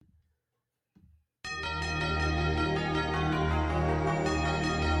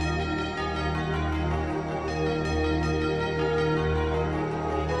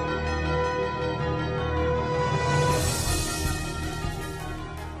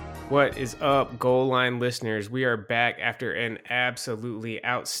What is up, goal line listeners? We are back after an absolutely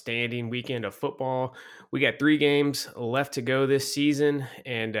outstanding weekend of football. We got 3 games left to go this season,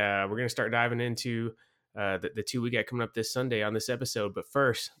 and we're going to start diving into the two we got coming up this Sunday on this episode. But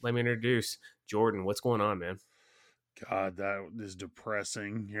first, let me introduce Jordan. What's going on, man? God, that is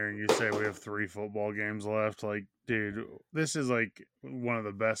depressing hearing you say we have 3 football games left. Like, dude, this is like one of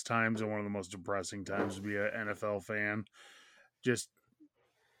the best times and one of the most depressing times to be an NFL fan. Just,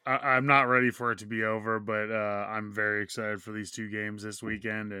 I'm not ready for it to be over, but I'm very excited for these 2 games this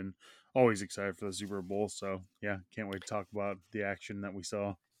weekend and always excited for the Super Bowl. So, yeah, can't wait to talk about the action that we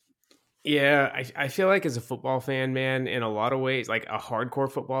saw. Yeah, I feel like as a football fan, man, in a lot of ways, like a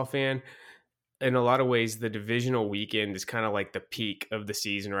hardcore football fan, in a lot of ways, the divisional weekend is kind of like the peak of the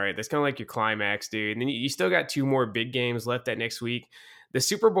season, right? That's kind of like your climax, dude. And then you still got 2 more big games left that next week. The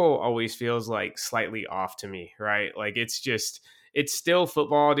Super Bowl always feels like slightly off to me, right? Like it's still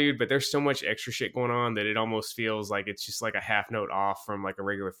football, dude, but there's so much extra shit going on that it almost feels like it's just like a half note off from like a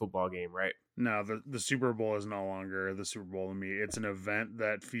regular football game, right? No, the Super Bowl is no longer the Super Bowl to me. It's an event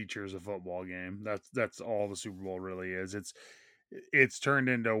that features a football game. That's all the Super Bowl really is. It's turned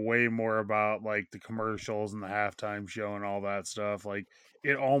into way more about like the commercials and the halftime show and all that stuff. Like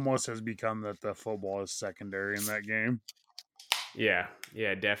it almost has become that the football is secondary in that game. Yeah,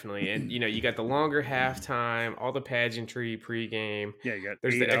 definitely. And you got the longer halftime, all the pageantry pregame. Yeah, you got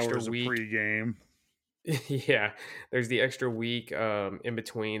There's the eight extra hours of week. pregame. Yeah, there's the extra week in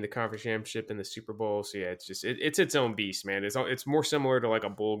between the conference championship and the Super Bowl. So yeah, it's its own beast, man. It's more similar to like a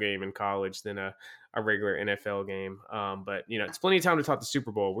bowl game in college than a regular NFL game. But it's plenty of time to talk the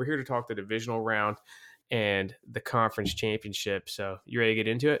Super Bowl. We're here to talk the divisional round and the conference championship. So you ready to get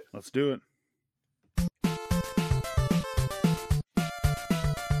into it? Let's do it.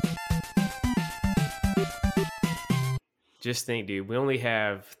 Just think, dude, we only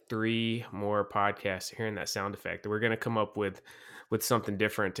have 3 more podcasts. Hearing that sound effect, we're gonna come up with something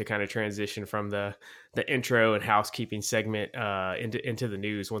different to kind of transition from the intro and housekeeping segment into the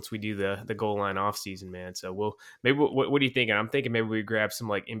news once we do the goal line off season, man. So we'll maybe what are you thinking? I'm thinking maybe we grab some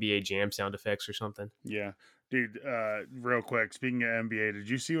like NBA Jam sound effects or something. Yeah, dude. Real quick, speaking of NBA, did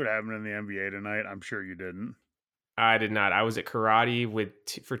you see what happened in the NBA tonight? I'm sure you didn't. I did not. I was at karate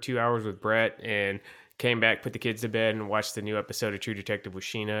for 2 hours with Brett and came back, put the kids to bed, and watched the new episode of True Detective with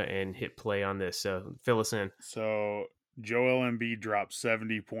Sheena and hit play on this. So fill us in. So Joel Embiid dropped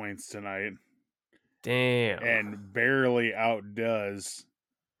 70 points tonight Damn. and barely outdoes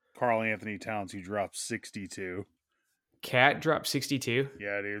Karl Anthony Towns, who dropped 62. Cat dropped 62.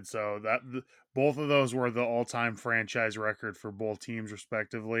 Yeah, dude. So both of those were the all-time franchise record for both teams,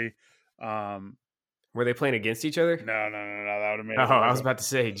 respectively. Were they playing against each other? No. That would have made Oh, it. I was about to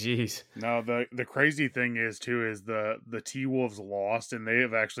say, geez. No, the crazy thing is the T Wolves lost, and they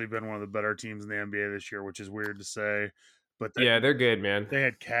have actually been one of the better teams in the NBA this year, which is weird to say. But Yeah, they're good, man. they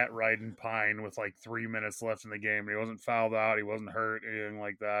had Cat riding Pine with like 3 minutes left in the game. He wasn't fouled out. He wasn't hurt. Anything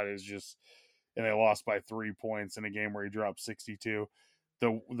like that. Is just, and they lost by 3 points in a game where he dropped 62.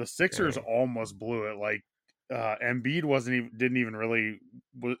 The Sixers Dang. almost blew it. Like Embiid didn't even really.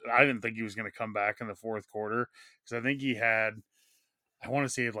 I didn't think he was going to come back in the fourth quarter because I think he had. I want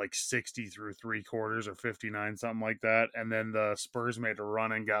to say like 60 through 3 quarters or 59, something like that. And then the Spurs made a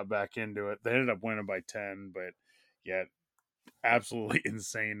run and got back into it. They ended up winning by 10, but yeah, absolutely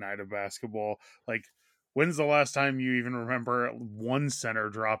insane night of basketball. Like, when's the last time you even remember one center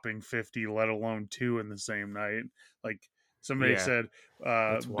dropping 50, let alone 2 in the same night? Like, somebody Yeah, said,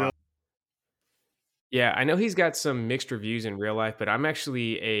 that's Bill. wild. Yeah, I know he's got some mixed reviews in real life, but I'm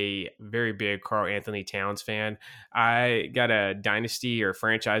actually a very big Karl Anthony Towns fan. I got a dynasty or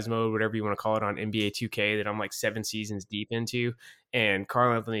franchise mode, whatever you want to call it, on NBA 2K that I'm like 7 seasons deep into. And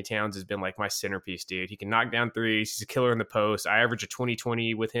Karl Anthony Towns has been like my centerpiece, dude. He can knock down threes. He's a killer in the post. I average a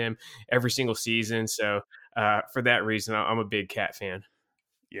 20-20 with him every single season. So for that reason, I'm a big Cat fan.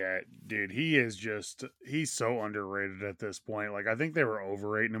 Yeah, dude, he's so underrated at this point. Like, I think they were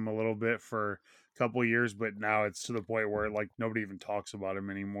overrating him a little bit for a couple years, but now it's to the point where like nobody even talks about him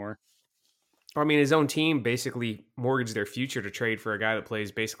anymore. I mean, his own team basically mortgaged their future to trade for a guy that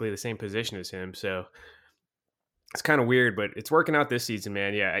plays basically the same position as him. So it's kind of weird, but it's working out this season,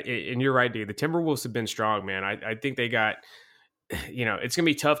 man. Yeah, and you're right, dude. The Timberwolves have been strong, man. I think they got, it's going to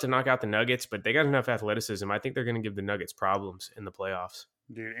be tough to knock out the Nuggets, but they got enough athleticism. I think they're going to give the Nuggets problems in the playoffs.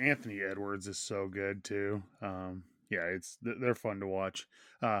 Dude, Anthony Edwards is so good too. Yeah, they're fun to watch.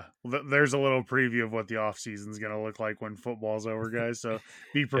 There's a little preview of what the off season's gonna look like when football's over, guys. So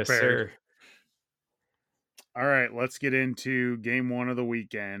be Yes, prepared. sir. All right, let's get into game 1 of the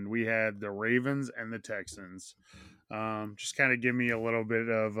weekend. We had the Ravens and the Texans. Just kind of give me a little bit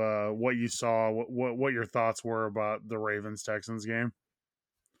of what you saw, what your thoughts were about the Ravens Texans game.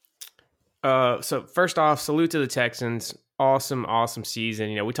 So first off, salute to the Texans. Awesome, awesome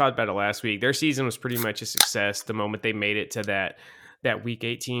season. We talked about it last week. Their season was pretty much a success the moment they made it to that Week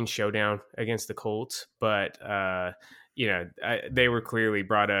 18 showdown against the Colts. But they were clearly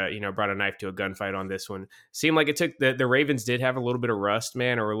brought a knife to a gunfight on this one. Seemed like it took the Ravens did have a little bit of rust,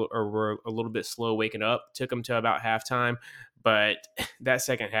 man, or were a little bit slow waking up. Took them to about halftime. But that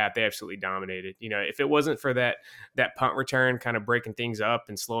second half, they absolutely dominated. If it wasn't for that punt return kind of breaking things up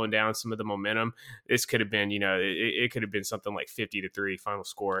and slowing down some of the momentum, this could have been, it could have been something like 50-3 final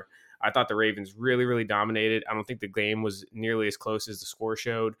score. I thought the Ravens really, really dominated. I don't think the game was nearly as close as the score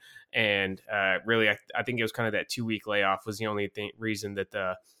showed. And really, I think it was kind of that 2-week layoff was the only reason that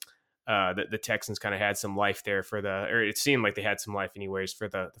the Texans kind of had some life there or it seemed like they had some life anyways for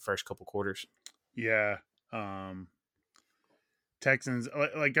the first couple quarters. Yeah. Texans,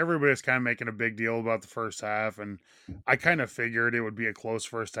 like everybody's kind of making a big deal about the first half, and I kind of figured it would be a close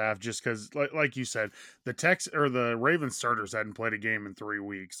first half just because, like you said, the Ravens starters hadn't played a game in 3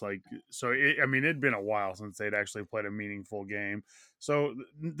 weeks. It'd been a while since they'd actually played a meaningful game. So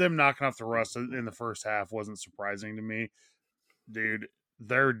them knocking off the rust in the first half wasn't surprising to me, dude.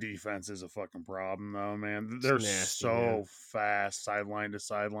 Their defense is a fucking problem, though, man. It's They're nasty, man. so fast, sideline to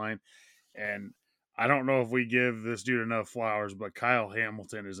sideline, and I don't know if we give this dude enough flowers, but Kyle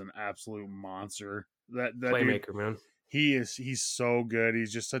Hamilton is an absolute monster. That dude, Playmaker, man. he's so good.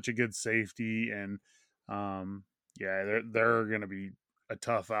 He's just such a good safety, and um, yeah, they're gonna be a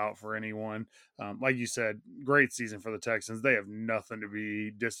tough out for anyone. Like you said, great season for the Texans. They have nothing to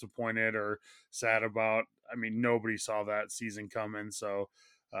be disappointed or sad about. I mean, nobody saw that season coming. So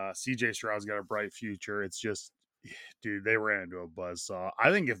CJ Stroud's got a bright future. It's just, dude, they ran into a buzzsaw.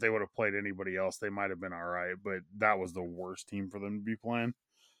 I think if they would have played anybody else, they might have been all right, but that was the worst team for them to be playing.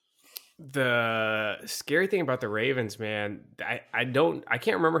 The scary thing about the Ravens, man, I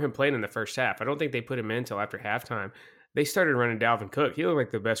can't remember him playing in the first half. I don't think they put him in until after halftime. They started running Dalvin Cook. He looked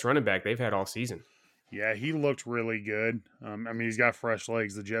like the best running back they've had all season. Yeah, he looked really good. He's got fresh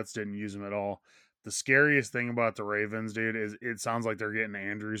legs. The Jets didn't use him at all. The scariest thing about the Ravens, dude, is it sounds like they're getting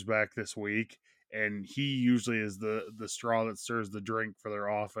Andrews back this week, and he usually is the straw that stirs the drink for their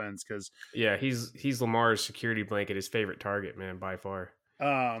offense. Because Yeah, he's Lamar's security blanket, his favorite target, man, by far.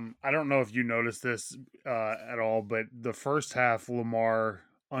 I don't know if you noticed this at all, but the first half, Lamar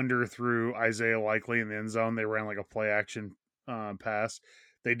underthrew Isaiah Likely in the end zone. They ran like a play action pass.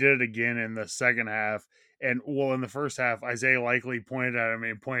 They did it again in the second half. And well, in the first half, Isaiah Likely pointed at him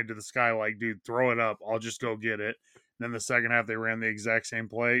and pointed to the sky like, dude, throw it up. I'll just go get it. And then the second half, they ran the exact same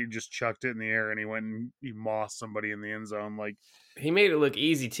play. He just chucked it in the air and he went and he mossed somebody in the end zone. Like, He made it look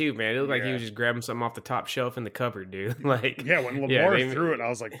easy too, man. It looked like he yeah. was just grabbing something off the top shelf in the cupboard, dude. Like, Yeah, when yeah, Lamar threw it, I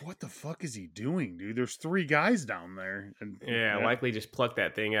was like, what the fuck is he doing, dude? There's three guys down there. And yeah, yeah. likely just plucked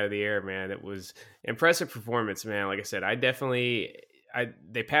that thing out of the air, man. It was impressive performance, man. Like I said,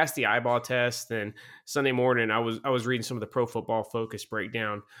 they passed the eyeball test. Then Sunday morning, I was reading some of the Pro Football Focus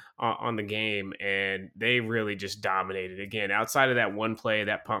breakdown on the game, and they really just dominated. Again, outside of that one play,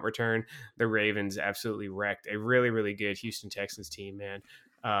 that punt return, the Ravens absolutely wrecked a really, really good Houston Texans team, man.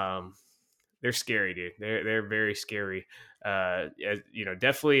 They're scary, dude. They're very scary.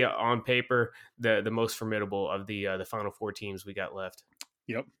 Definitely on paper the most formidable of the final four teams we got left.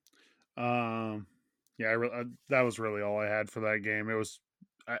 Yep. Yeah, that was really all I had for that game. It was,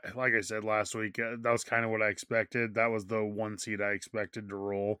 like I said last week, that was kind of what I expected. That was the one seed I expected to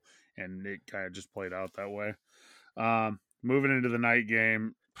roll, and it kind of just played out that way. Moving into the night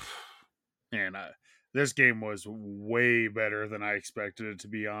game, man, this game was way better than I expected it to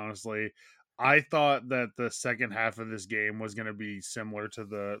be, honestly. I thought that the second half of this game was going to be similar to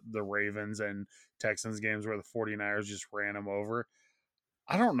the Ravens and Texans games where the 49ers just ran them over.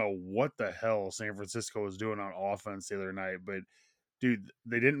 I don't know what the hell San Francisco was doing on offense the other night, but dude,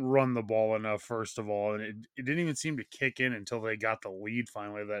 they didn't run the ball enough, first of all, and it didn't even seem to kick in until they got the lead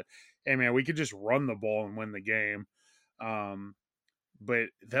finally that, hey man, we could just run the ball and win the game. But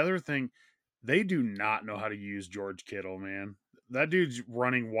the other thing, they do not know how to use George Kittle, man. That dude's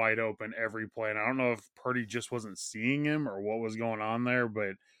running wide open every play. And I don't know if Purdy just wasn't seeing him or what was going on there,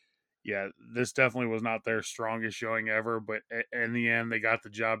 but yeah, this definitely was not their strongest showing ever. But in the end, they got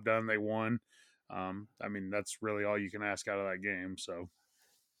the job done. They won. That's really all you can ask out of that game. So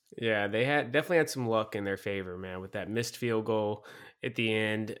Yeah, they definitely had some luck in their favor, man, with that missed field goal at the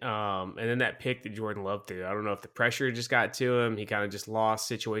end, and then that pick that Jordan Love threw. I don't know if the pressure just got to him. He kind of just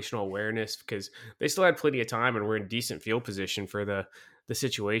lost situational awareness because they still had plenty of time and were in decent field position for the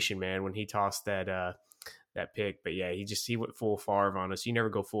situation, man. When he tossed that pick. But yeah, he went full Favre on us. You never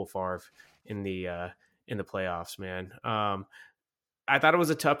go full Favre in the playoffs, man. I thought it was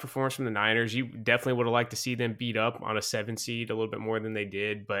a tough performance from the Niners. You definitely would have liked to see them beat up on a 7 seed a little bit more than they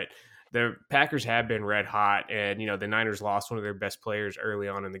did, but the Packers have been red hot, and the Niners lost one of their best players early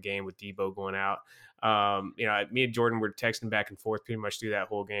on in the game with Debo going out. Me and Jordan were texting back and forth pretty much through that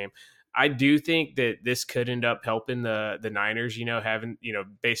whole game. I do think that this could end up helping the Niners, having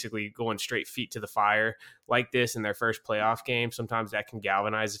basically going straight feet to the fire like this in their first playoff game. Sometimes that can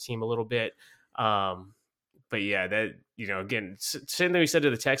galvanize the team a little bit. But yeah, that again, same thing we said to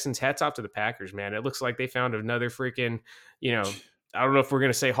the Texans. Hats off to the Packers, man. It looks like they found another freaking, I don't know if we're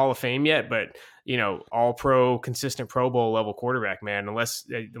gonna say Hall of Fame yet, but All Pro, consistent Pro Bowl level quarterback, man. Unless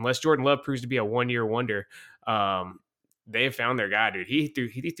Jordan Love proves to be a 1-year wonder, they have found their guy, dude. He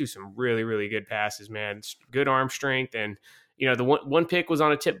threw some really really good passes, man. Good arm strength, and the one pick was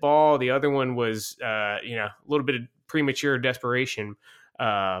on a tip ball. The other one was a little bit of premature desperation,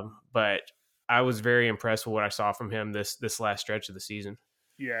 but I was very impressed with what I saw from him this last stretch of the season.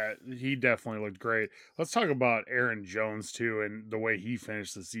 Yeah, he definitely looked great. Let's talk about Aaron Jones too and the way he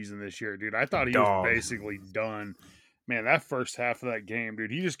finished the season this year, dude. I thought he was Dog. basically done. Man, that first half of that game,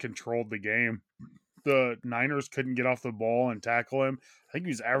 dude, he just controlled the game. The Niners couldn't get off the ball and tackle him. I think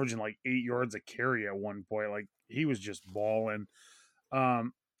he was averaging like 8 yards a carry at one point. Like he was just balling.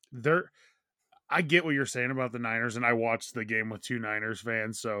 There I get what you're saying about the Niners, and I watched the game with two Niners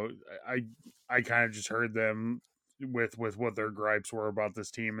fans, so I kind of just heard them with what their gripes were about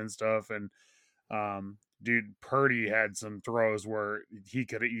this team and stuff. And dude, Purdy had some throws where he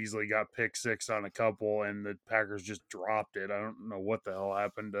could have easily got pick six on a couple, and the Packers just dropped it. I don't know what the hell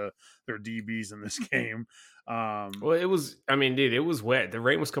happened to their DBs in this game. Well, it was. I mean, dude, it was wet. The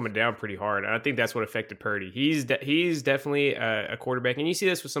rain was coming down pretty hard, and I think that's what affected Purdy. He's definitely a quarterback, and you see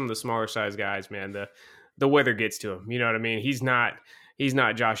this with some of the smaller size guys, man. The weather gets to him. You know what I mean? He's not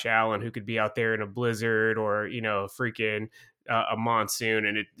Josh Allen, who could be out there in a blizzard or freaking a monsoon,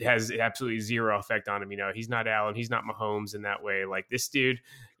 and it has absolutely zero effect on him. He's not Allen, he's not Mahomes in that way. Like this dude,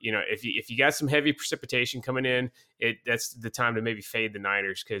 if you got some heavy precipitation coming in, that's the time to maybe fade the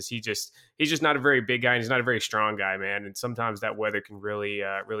Niners, because he's just not a very big guy, and he's not a very strong guy, man. And sometimes that weather can really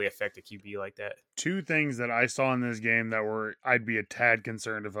affect a QB like that. Two things that I saw in this game that were I'd be a tad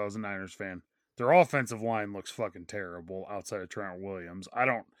concerned if I was a Niners fan. Their offensive line looks fucking terrible outside of Trent Williams. I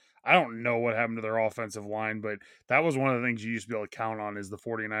don't know what happened to their offensive line, but that was one of the things you used to be able to count on, is the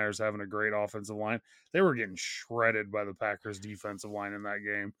 49ers having a great offensive line. They were getting shredded by the Packers defensive line in that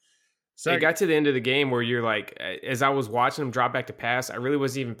game. It Second, got to the end of the game where you're like, as I was watching them drop back to pass, I really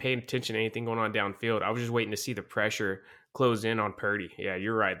wasn't even paying attention to anything going on downfield. I was just waiting to see the pressure close in on Purdy. Yeah,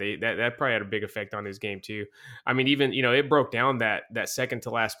 you're right. That probably had a big effect on his game too. I mean, even it broke down that second to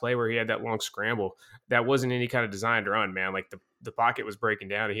last play where he had that long scramble. That wasn't any kind of designed run, man. Like the pocket was breaking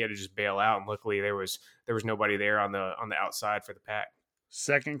down, and he had to just bail out. And luckily, there was nobody there on the outside for the pack.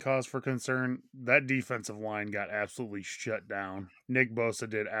 Second cause for concern, that defensive line got absolutely shut down. Nick Bosa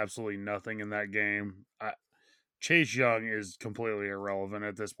did absolutely nothing in that game. Chase Young is completely irrelevant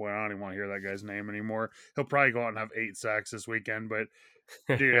at this point. I don't even want to hear that guy's name anymore. He'll probably go out and have 8 sacks this weekend, but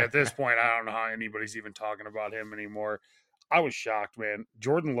dude, at this point, I don't know how anybody's even talking about him anymore. I was shocked, man.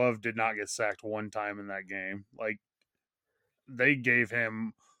 Jordan Love did not get sacked one time in that game. Like, they gave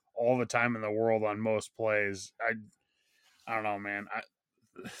him all the time in the world on most plays. I don't know, man.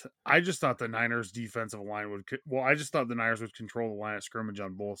 I just thought the Niners defensive line would I just thought the Niners would control the line of scrimmage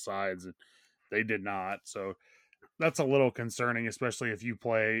on both sides, and they did not. So that's a little concerning, especially if you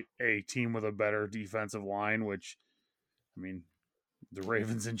play a team with a better defensive line, which, I mean, the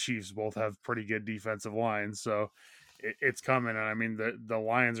Ravens and Chiefs both have pretty good defensive lines, so it's coming. And I mean, the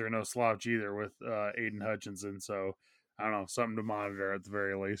Lions are no slouch either with Aiden Hutchinson. So I don't know, something to monitor at the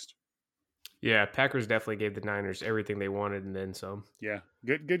very least. Yeah, Packers definitely gave the Niners everything they wanted and then some. Yeah,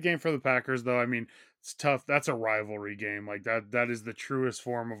 good game for the Packers though. I mean, it's tough. That's a rivalry game. Like that is the truest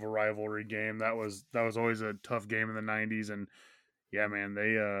form of a rivalry game. That was always a tough game in the '90s, and yeah, man,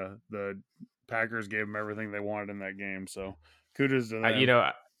 the Packers gave them everything they wanted in that game. So kudos to I, you them.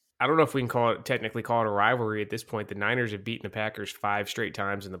 know, I don't know if we can technically call it a rivalry at this point. The Niners have beaten the Packers 5 straight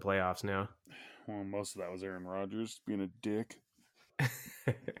times in the playoffs now. Well, most of that was Aaron Rodgers being a dick.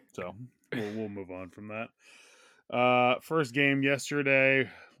 So we'll move on from that. First game yesterday,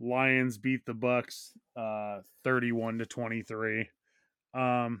 Lions beat the Bucks 31-23.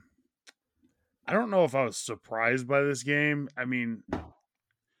 I don't know if I was surprised by this game. I mean,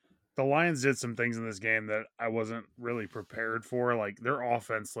 the Lions did some things in this game that I wasn't really prepared for. Like, their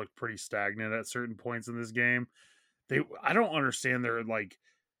offense looked pretty stagnant at certain points in this game. I don't understand their, like,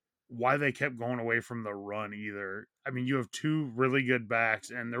 why they kept going away from the run either. I mean, you have two really good backs,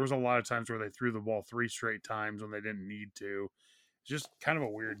 and there was a lot of times where they threw the ball three straight times when they didn't need to. It's just kind of a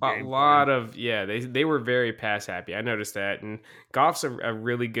weird A game plan. lot of yeah, they were very pass happy. I noticed that, and Goff's a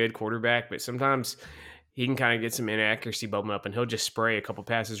really good quarterback, but sometimes he can kind of get some inaccuracy bubbling up, and he'll just spray a couple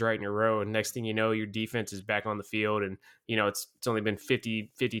passes right in a row, and next thing you know, your defense is back on the field, and it's only been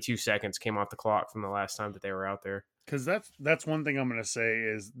 52 seconds came off the clock from the last time that they were out there. Because that's one thing I'm going to say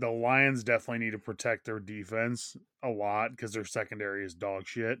is the Lions definitely need to protect their defense a lot because their secondary is dog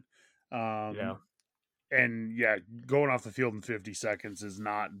shit. Yeah, Um, and yeah, going off the field in 50 seconds is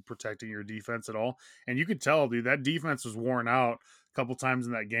not protecting your defense at all. And you could tell, dude, that defense was worn out a couple times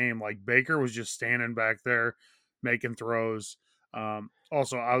in that game. Like Baker was just standing back there making throws.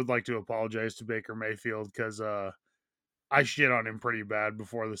 Also, I would like to apologize to Baker Mayfield because I shit on him pretty bad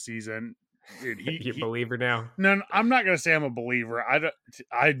before the season. Dude, you believer now. no, I'm not gonna say I'm a believer.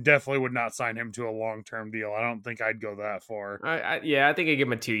 I definitely would not sign him to a long term deal. I don't think I'd go that far. Yeah, I think I give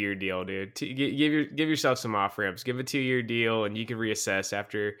him a 2-year deal, dude. Give yourself some off ramps. Give a 2-year deal, and you can reassess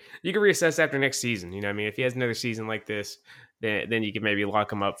after. You can reassess after next season. You know, what I mean, if he has another season like this, then you can maybe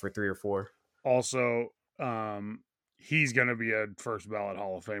lock him up for 3 or 4. Also, he's gonna be a first ballot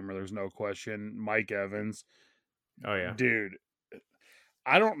Hall of Famer. There's no question. Mike Evans, Oh yeah, dude,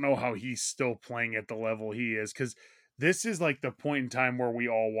 I don't know how he's still playing at the level he is because this is like the point in time where we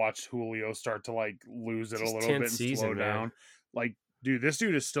all watched Julio start to like lose it it's a his little 10th bit and slow season, man. down. Like, dude, this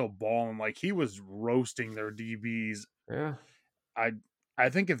dude is still balling. Like he was roasting their DBs. Yeah. I I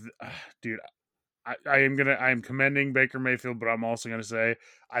think if dude, I am commending Baker Mayfield, but I'm also gonna say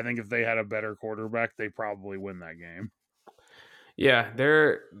I think if they had a better quarterback, they probably win that game. Yeah,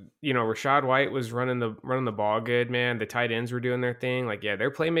 Rashad White was running the ball good, man. The tight ends were doing their thing. Like, yeah, their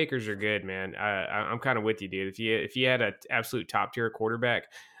playmakers are good, man. I'm kind of with you, dude. If you had an absolute top tier quarterback,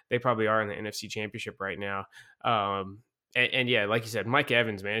 they probably are in the NFC Championship right now. And yeah, like you said, Mike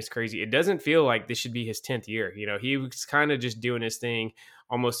Evans, man, it's crazy. It doesn't feel like this should be his 10th year. He was kind of just doing his thing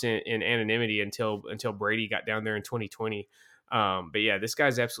almost in anonymity until Brady got down there in 2020. But yeah, this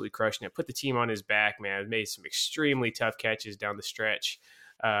guy's absolutely crushing it. Put the team on his back, man. Made some extremely tough catches down the stretch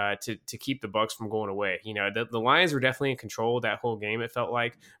to keep the Bucks from going away. The Lions were definitely in control that whole game. It felt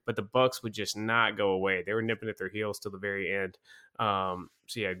like, but the Bucks would just not go away. They were nipping at their heels till the very end.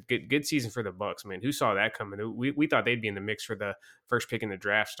 So yeah, good season for the Bucks, man. Who saw that coming? We thought they'd be in the mix for the first pick in the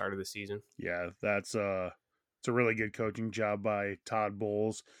draft start of the season. Yeah, that's it's a really good coaching job by Todd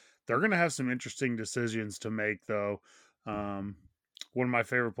Bowles. They're gonna have some interesting decisions to make though. Um, one of my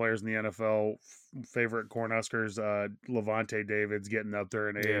favorite players in the NFL, favorite Cornhuskers, Levante David's getting up there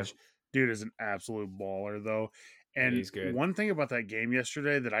in Yeah, age. Dude is an absolute baller though. yeah, And he's good. one thing about that game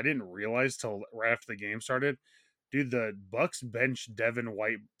yesterday that I didn't realize till right after the game started, dude, the Bucks benched Devin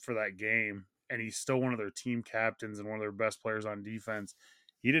White for that game, and he's still one of their team captains and one of their best players on defense.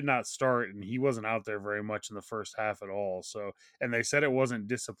 He did not start, and he wasn't out there very much in the first half at all. So, and they said it wasn't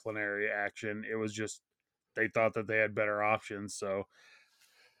disciplinary action; it was just they thought that they had better options. So,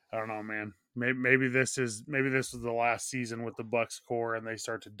 I don't know, man. Maybe this is the last season with the Bucks core, and they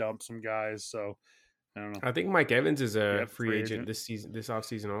start to dump some guys. So, I don't know. I think Mike Evans is a Yep, free free agent agent. this season, this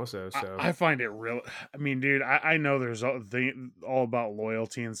offseason also. So I find it real. I mean, dude, I know there's all about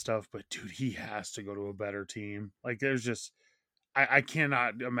loyalty and stuff, but dude, he has to go to a better team. Like, there's just I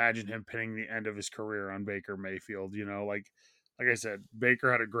cannot imagine him pinning the end of his career on Baker Mayfield. Like I said, Baker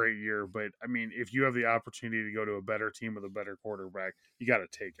had a great year, but I mean, if you have the opportunity to go to a better team with a better quarterback, you got to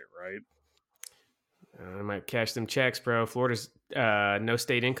take it, right? I might cash them checks, bro. Florida's no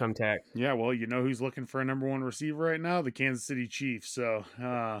state income tax. Yeah, well, you know who's looking for a number one receiver right now? The Kansas City Chiefs. So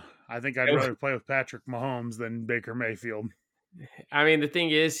I think I'd rather play with Patrick Mahomes than Baker Mayfield. I mean, the thing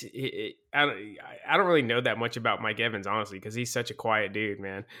is, I don't really know that much about Mike Evans, honestly, because he's such a quiet dude,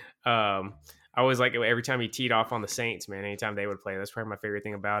 man. I always like it every time he teed off on the Saints, man. Anytime they would play, that's probably my favorite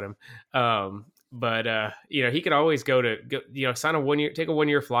thing about him. But he could always sign take a 1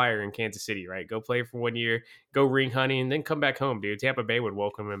 year flyer in Kansas City, right? Go play for 1 year, go ring hunting, and then come back home, dude. Tampa Bay would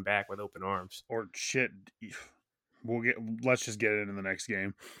welcome him back with open arms. Or shit, let's just get it into the next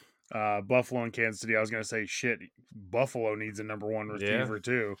game. Buffalo and Kansas City. I was gonna say shit. Buffalo needs a number one Yeah, receiver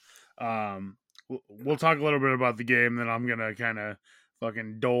too. We'll talk a little bit about the game, then I'm gonna kind of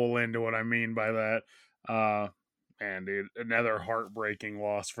fucking dole into what I mean by that. Uh, and dude, another heartbreaking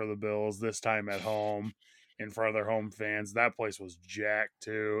loss for the Bills. This time at home, in front of their home fans. That place was jacked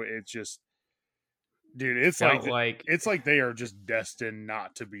too. It's just, dude, felt like it's like they are just destined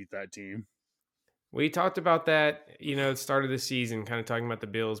not to beat that team. we talked about that, at the start of the season, kind of talking about the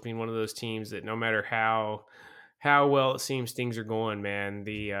Bills being one of those teams that no matter how well it seems things are going, man.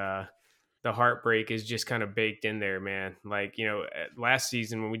 The heartbreak is just kind of baked in there, man. Like, last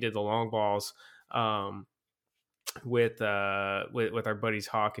season when we did the long balls, um, with our buddies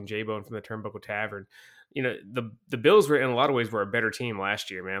Hawk and J Bone from the Turnbuckle Tavern. The Bills were in a lot of ways were a better team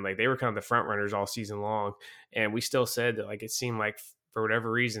last year, man. Like they were kind of the front runners all season long, and we still said that like it seemed like for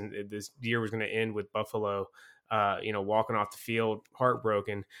whatever reason this year was going to end with Buffalo. Walking off the field,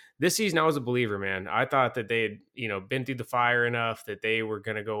 heartbroken. This season, I was a believer, man. I thought that they had, been through the fire enough that they were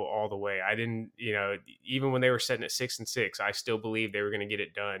going to go all the way. I didn't, even when they were sitting at 6-6, I still believed they were going to get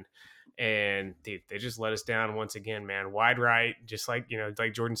it done, and they just let us down once again, man. Wide right, just like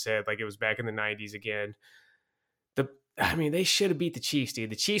like Jordan said, like it was back in the '90s again. I mean, they should have beat the Chiefs, dude.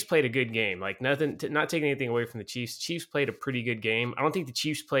 The Chiefs played a good game. Like nothing, not taking anything away from the Chiefs. Chiefs played a pretty good game. I don't think the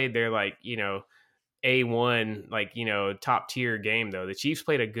Chiefs played their like A1 like top tier game though. The Chiefs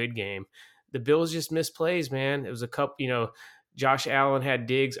played a good game. The Bills just missed plays, man. It was a couple, Josh Allen had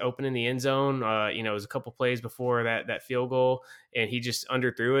Diggs open in the end zone. It was a couple plays before that field goal, and he just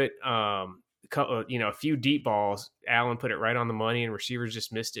underthrew it. A few deep balls, Allen put it right on the money, and receivers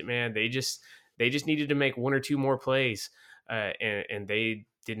just missed it, man. They just needed to make one or two more plays, and they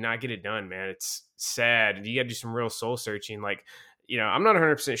did not get it done, man. It's sad. You got to do some real soul searching. Like, I'm not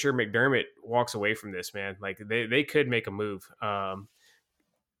 100% sure McDermott walks away from this, man. Like they could make a move. I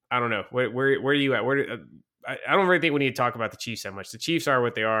don't know. Where are you at? I don't really think we need to talk about the Chiefs that much. The Chiefs are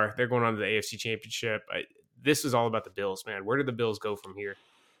what they are. They're going on to the AFC Championship. This is all about the Bills, man. Where do the Bills go from here?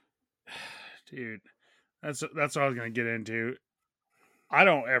 Dude, that's what I was going to get into. I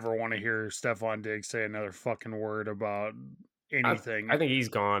don't ever want to hear Stephon Diggs say another fucking word about anything. I think he's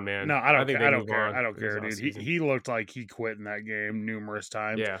gone, man. No, I I don't think care. they I don't move care. on I don't for this care, off dude. season. He looked like he quit in that game numerous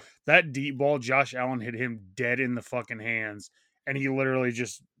times. Yeah, That deep ball, Josh Allen hit him dead in the fucking hands, and he literally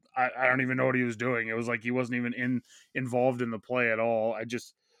just I don't even know what he was doing. It was like he wasn't even involved in the play at all. I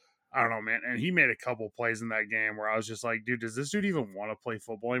don't know, man. And he made a couple plays in that game where I was just like, dude, does this dude even want to play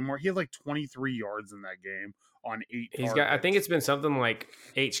football anymore? He had like 23 yards in that game on 8 he's got. I think targets. it's been something like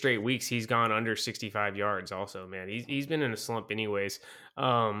 8 straight weeks. He's gone under 65 yards. Also, man, he's been in a slump, anyways.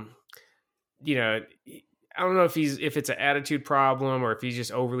 Um, you know, I don't know if it's an attitude problem or if he's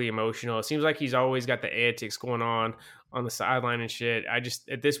just overly emotional. It seems like he's always got the antics going on the sideline and shit. I just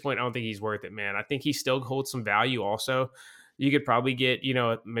at this point I don't think he's worth it, man. I think he still holds some value. Also, you could probably get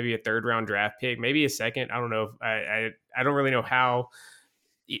maybe a third round draft pick, maybe a second. I don't know. I don't really know how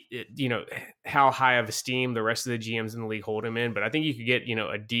how high of esteem the rest of the GMs in the league hold him in, but I think you could get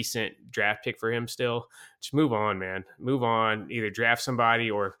a decent draft pick for him still. Just move on, man. Move on. Either draft somebody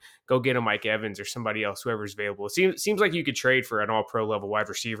or go get a Mike Evans or somebody else, whoever's available. It seems like you could trade for an all pro level wide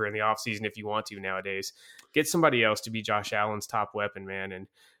receiver in the offseason if you want to nowadays. Get somebody else to be Josh Allen's top weapon, man. And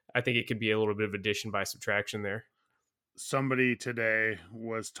I think it could be a little bit of addition by subtraction there. Somebody today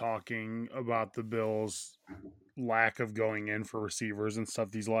was talking about the Bills' lack of going in for receivers and stuff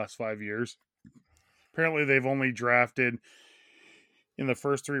these last 5 years. Apparently, they've only drafted in the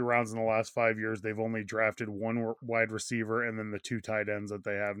first 3 rounds in the last 5 years. They've only drafted one wide receiver and then the two tight ends that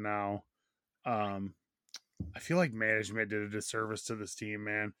they have now. I feel like management did a disservice to this team,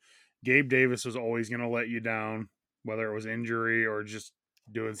 man. Gabe Davis was always going to let you down, whether it was injury or just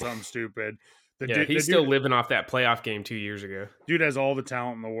doing something stupid. Yeah, The he's still dude, living off that playoff game 2 years ago. dude has all the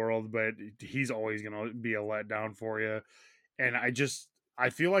talent in the world, but he's always going to be a letdown for you. And I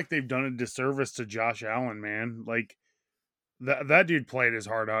feel like they've done a disservice to Josh Allen, man. Like that dude played his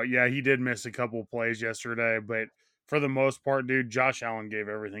heart out. Yeah, he did miss a couple plays yesterday, but for the most part, dude, Josh Allen gave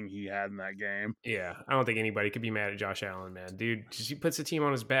everything he had in that game. Yeah, I don't think anybody could be mad at Josh Allen, man. Dude, he puts the team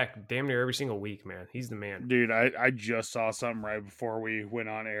on his back damn near every single week, man. He's the man. Dude, I just saw something right before we went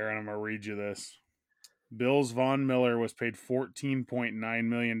on air, and I'm gonna read you this. Bills Von Miller was paid $14.9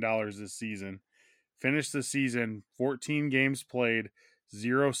 million this season. Finished the season 14 games played,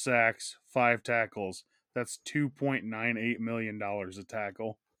 0 sacks, 5 tackles. That's $2.98 million a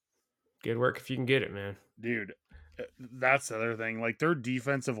tackle. Good work if you can get it, man. Dude, that's the other thing. Like their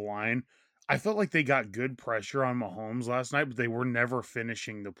defensive line, I felt like they got good pressure on Mahomes last night, but they were never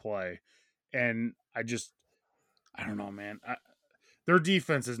finishing the play. And I don't know, man. Their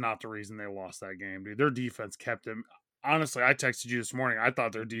defense is not the reason they lost that game, dude. Their defense kept them. Honestly, I texted you this morning. I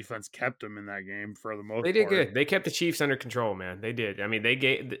thought their defense kept them in that game for the most They did part. good. They kept the Chiefs under control, man. They did. I mean, they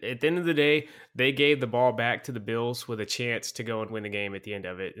gave at the end of the day, they gave the ball back to the Bills with a chance to go and win the game at the end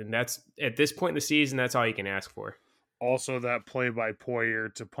of it. And that's at this point in the season, that's all you can ask for. Also, that play by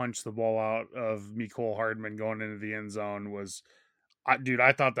Poyer to punch the ball out of Mecole Hardman going into the end zone was, dude,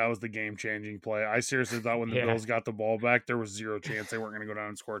 I thought that was the game changing play. I seriously thought when the Yeah. Bills got the ball back, there was zero chance they weren't going to go down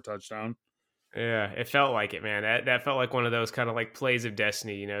and score a touchdown. Yeah, it felt like it, man. That felt like one of those kind of like plays of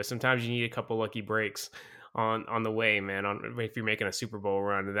destiny. Sometimes you need a couple lucky breaks on the way, man. On if you're making a Super Bowl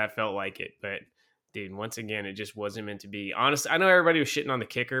run, and that felt like it. But dude, once again, it just wasn't meant to be. Honestly, I know everybody was shitting on the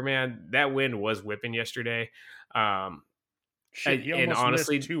kicker, man. That wind was whipping yesterday. Um, Shit, he and almost missed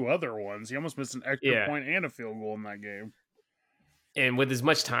honestly, two other ones. He almost missed an extra yeah. point and a field goal in that game. And with as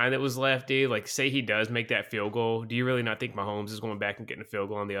much time that was left, dude, like say he does make that field goal, do you really not think Mahomes is going back and getting a field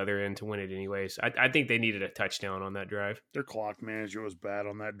goal on the other end to win it anyways? I think they needed a touchdown on that drive. Their clock management was bad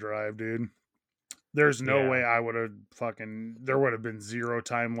on that drive, dude. There's no Yeah. way I would have there would have been zero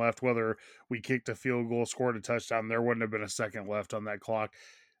time left. Whether we kicked a field goal, scored a touchdown, there wouldn't have been a second left on that clock.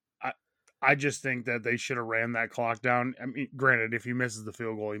 I, I just think that they should have ran that clock down. I mean, granted, if he misses the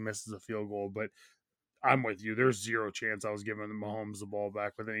field goal, he misses the field goal, but I'm with you. There's zero chance I was giving Mahomes the ball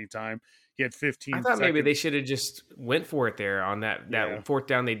back with any time. He had I 15 thought maybe they seconds. should have just went for it there on that Yeah, that fourth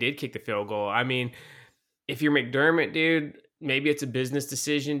down. They did kick the field goal. I mean, if you're McDermott, dude, maybe it's a business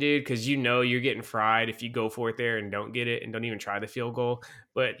decision, dude, because you're getting fried if you go for it there and don't get it and don't even try the field goal.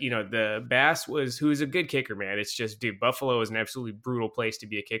 But the Bass who's a good kicker, man. It's just, dude, Buffalo is an absolutely brutal place to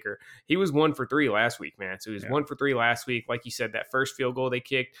be a kicker. He was 1 for 3 last week, man. So he was yeah. 1 for 3 last week. Like you said, that first field goal they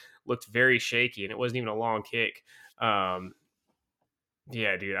kicked looked very shaky, and it wasn't even a long kick.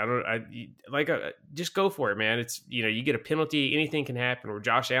 Yeah, dude. Just go for it, man. It's you get a penalty, anything can happen. Or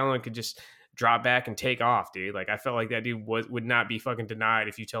Josh Allen could just drop back and take off, dude. Like I felt like that dude would not be fucking denied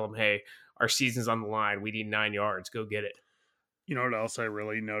if you tell him, hey, our season's on the line. We need 9 yards. Go get it. You know what else I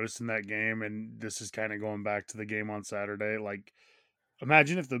really noticed in that game, and this is kind of going back to the game on Saturday. Like,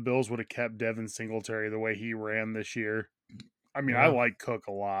 imagine if the Bills would have kept Devin Singletary the way he ran this year. I mean, I Yeah. like Cook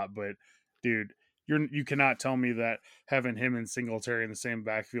a lot, but dude, you cannot tell me that having him and Singletary in the same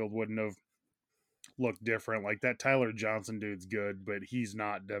backfield wouldn't have looked different. Like that Tyler Johnson dude's good, but he's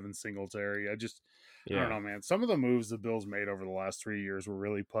not Devin Singletary. I don't Yeah. know, man. Some of the moves the Bills made over the last 3 years were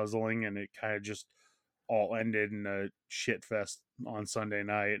really puzzling, and it kind of just all ended in a shit fest on Sunday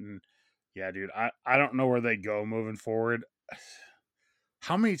night. And yeah, dude, I don't know where they go moving forward.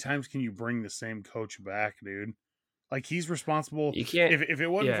 How many times can you bring the same coach back, dude? Like he's responsible. You can't. If it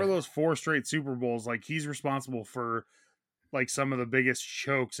wasn't for Yeah. those four straight Super Bowls, like he's responsible for like some of the biggest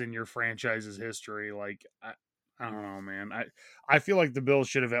chokes in your franchise's history. Like I don't know, man. I feel like the Bills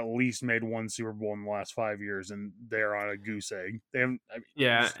should have at least made one Super Bowl in the last 5 years, and they're on a goose egg. They haven't. I mean,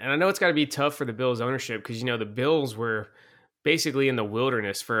 Yeah, just and I know it's got to be tough for the Bills ownership because the Bills were basically in the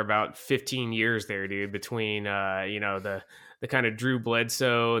wilderness for about 15 years there, dude. Between the kind of Drew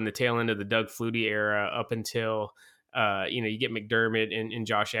Bledsoe and the tail end of the Doug Flutie era up until you get McDermott and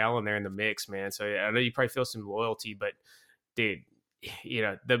Josh Allen there in the mix, man. So I know you probably feel some loyalty, but dude,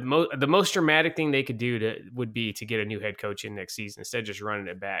 the most dramatic thing they could do would be to get a new head coach in next season instead of just running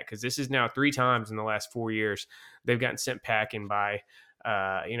it back because this is now 3 times in the last 4 years they've gotten sent packing by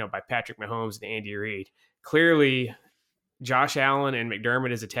by Patrick Mahomes and Andy Reid. Clearly, Josh Allen and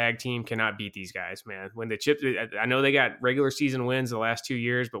McDermott as a tag team cannot beat these guys, man. When the chips, I know they got regular season wins the last 2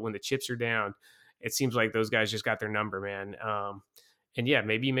 years, but when the chips are down, it seems like those guys just got their number, man. And yeah,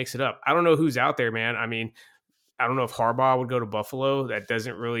 maybe you mix it up. I don't know who's out there, man. I mean, I don't know if Harbaugh would go to Buffalo. That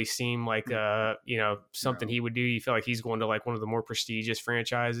doesn't really seem like something no. he would do. You feel like he's going to like one of the more prestigious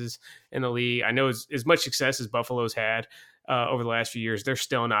franchises in the league. I know as much success as Buffalo's had over the last few years, they're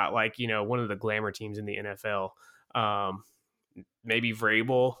still not like one of the glamour teams in the NFL. Maybe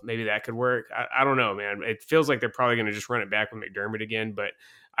Vrabel, maybe that could work. I don't know, man. It feels like they're probably going to just run it back with McDermott again, but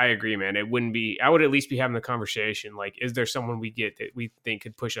I agree, man. It wouldn't be. I would at least be having the conversation. Like, is there someone we get that we think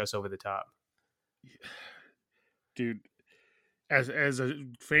could push us over the top? Dude, as a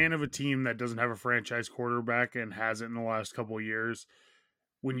fan of a team that doesn't have a franchise quarterback and hasn't in the last couple of years,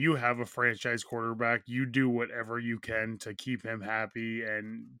 when you have a franchise quarterback, you do whatever you can to keep him happy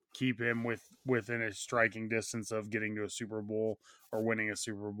and keep him within a striking distance of getting to a Super Bowl or winning a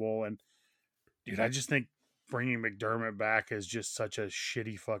Super Bowl. And dude, I just think bringing McDermott back is just such a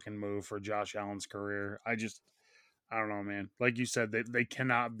shitty fucking move for Josh Allen's career. I don't know, man. Like you said, they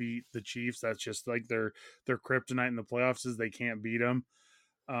cannot beat the Chiefs. That's just like their kryptonite in the playoffs is they can't beat them.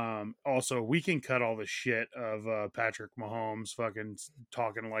 Also, we can cut all the shit of Patrick Mahomes fucking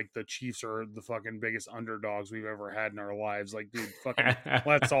talking like the Chiefs are the fucking biggest underdogs we've ever had in our lives. Like, dude, fucking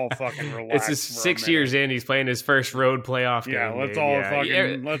let's all fucking It's just relax for a 6 years minute. in. He's playing his first road playoff Yeah, game, dude.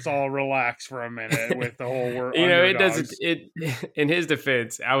 Yeah. let's all relax for a minute with the whole we're It doesn't. underdogs. It in his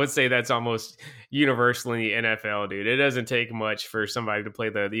defense, I would say that's almost universal in the NFL, dude. It doesn't take much for somebody to play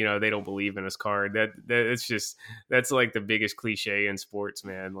they don't believe in us card. That's like the biggest cliche in sports,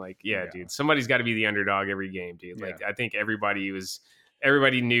 man. Like, yeah, Yeah, dude, somebody's got to be the underdog every game, dude. yeah. Like, I think everybody was.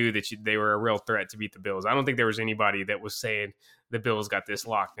 everybody knew that they were a real threat to beat the Bills. I don't think there was anybody that was saying the Bills got this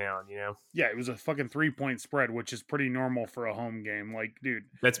locked down. Yeah, it was a fucking 3-point spread, which is pretty normal for a home game. Like, dude,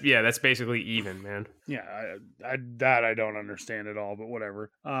 That's basically even, man. yeah, that I don't understand at all, but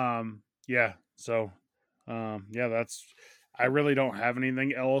whatever. Yeah, so, yeah, that's. I really don't have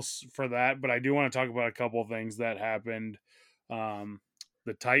anything else for that, but I do want to talk about a couple of things that happened. Um,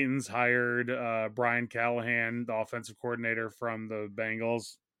 the Titans hired Brian Callahan, the offensive coordinator from the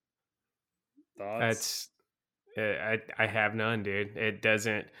Bengals. Thoughts? That's I have none, dude. It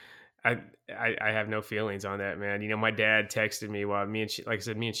doesn't. I, I have no feelings on that, man. My dad texted me while like I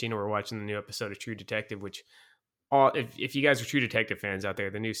said, me and Sheena were watching the new episode of True Detective, which if you guys are True Detective fans out there,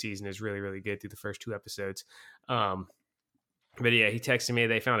 the new season is really really good through the first two episodes. But yeah, he texted me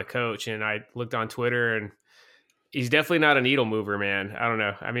they found a coach, and I looked on Twitter, and he's definitely not a needle mover, man. I don't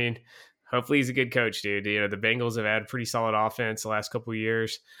know. I mean, hopefully he's a good coach, dude. The Bengals have had pretty solid offense the last couple of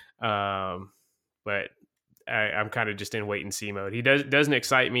years, but I'm kind of just in wait and see mode. He doesn't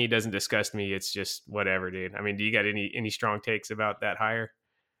excite me, doesn't disgust me. It's just whatever, dude. I mean, do you got any strong takes about that hire?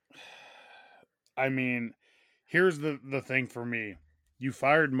 I mean, here's the thing for me. You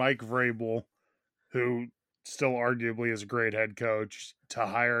fired Mike Vrabel, who still arguably is a great head coach, to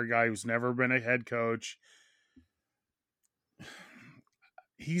hire a guy who's never been a head coach.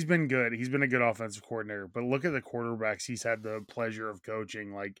 He's been good. He's been a good offensive coordinator, but look at the quarterbacks he's had the pleasure of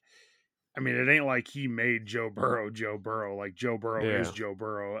coaching. Like, I mean, it ain't like he made Joe Burrow Joe Burrow. Like, Joe Burrow is Yeah. Joe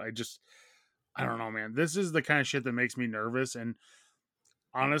Burrow. I don't know, man. This is the kind of shit that makes me nervous. And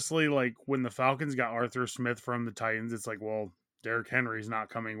honestly, like, when the Falcons got Arthur Smith from the Titans, it's like, well, Derrick Henry's not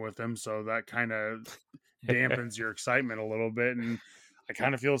coming with him, so that kind of dampens your excitement a little bit. And I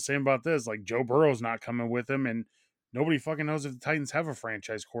kind of feel the same about this. Like, Joe Burrow's not coming with him, and nobody fucking knows if the Titans have a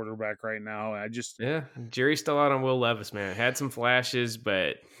franchise quarterback right now. Yeah, jury's still out on Will Levis, man. Had some flashes,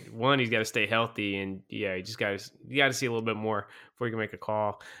 but one, he's got to stay healthy, and yeah, you got to see a little bit more before you can make a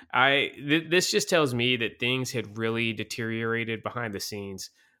call. This just tells me that things had really deteriorated behind the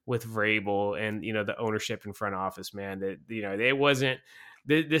scenes with Vrabel and the ownership in front office, man. That it wasn't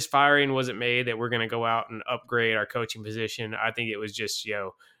this firing wasn't made that we're going to go out and upgrade our coaching position. I think it was just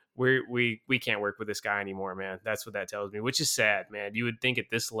we can't work with this guy anymore, man. That's what that tells me, which is sad, man. You would think at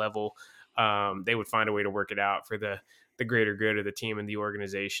this level, they would find a way to work it out for the greater good of the team and the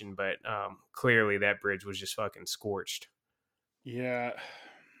organization. But clearly, that bridge was just fucking scorched. Yeah,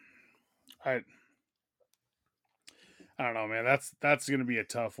 I I don't know, man. That's gonna be a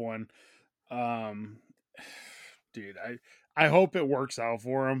tough one. Um, dude, I hope it works out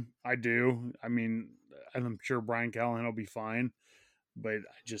for him. I do. I mean, I'm sure Brian Callahan will be fine, but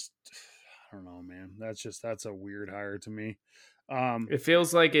I don't know, man. That's a weird hire to me. It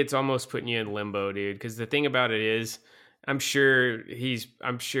feels like it's almost putting you in limbo, dude. Because the thing about it is, I'm sure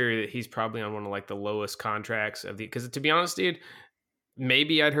that he's probably on one of like the lowest contracts of the. Because to be honest, dude,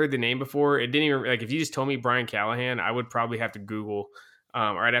 maybe I'd heard the name before. It didn't even like if you just told me Brian Callahan, I would probably have to Google,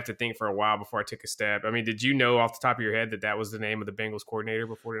 or I'd have to think for a while before I took a step. I mean, did you know off the top of your head that that was the name of the Bengals coordinator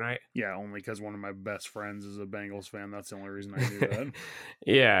before tonight? Yeah, only because one of my best friends is a Bengals fan. That's the only reason I knew that.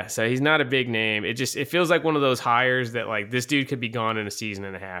 Yeah, so he's not a big name. It feels like one of those hires that like this dude could be gone in a season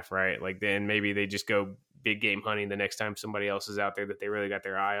and a half, right? Like then maybe they just go big game hunting the next time somebody else is out there that they really got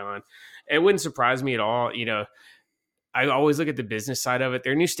their eye on. It wouldn't surprise me at all, I always look at the business side of it.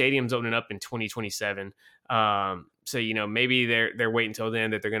 Their new stadium's opening up in 2027. So maybe they're waiting until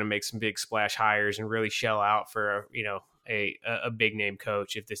then that they're going to make some big splash hires and really shell out for a big name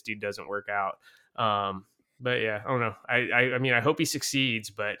coach if this dude doesn't work out. But yeah, I don't know. I mean I hope he succeeds,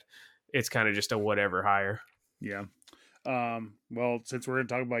 but it's kind of just a whatever hire. Yeah. Well, since we're gonna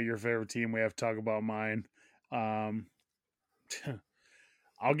talk about your favorite team, we have to talk about mine. Um,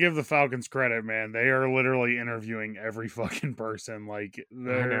 I'll give the Falcons credit, man. They are literally interviewing every fucking person. Like I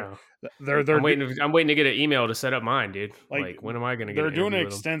know. they're I'm waiting to get an email to set up mine, dude. like Like when am I going to get they're an doing an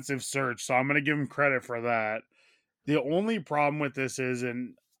interview with them? extensive search, so I'm gonna give them credit for that. The only problem with this is,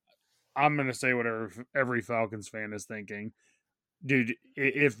 and I'm gonna say whatever every Falcons fan is thinking, dude.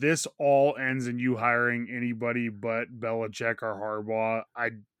 If this all ends in you hiring anybody but Belichick or Harbaugh,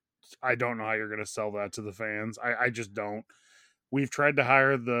 I don't know how you're gonna sell that to the fans. I just don't. We've tried to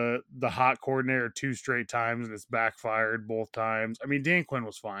hire the hot coordinator 2 straight times and it's backfired both times. I mean, Dan Quinn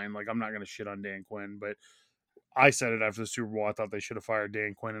was fine. Like, I'm not going to shit on Dan Quinn, but I said it after the Super Bowl. I thought they should have fired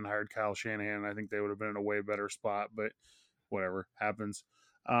Dan Quinn and hired Kyle Shanahan. I think they would have been in a way better spot, but whatever happens.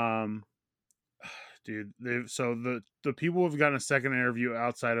 Um, dude, so the people have gotten a second interview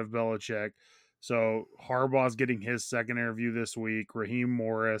outside of Belichick. So Harbaugh's getting his second interview this week. Raheem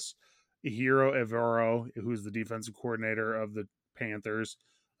Morris, Hiro Evero, who's the defensive coordinator of the Panthers,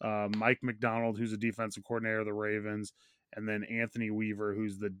 Mike McDonald, who's a defensive coordinator of the Ravens, and then Anthony Weaver,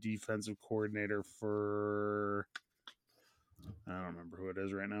 who's the defensive coordinator for I don't remember who it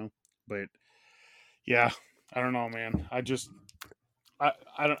is right now, but yeah, I don't know, man. I don't.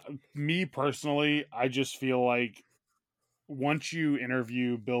 Me personally, I just feel like once you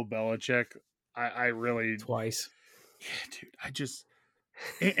interview Bill Belichick, I really, Twice. yeah, dude.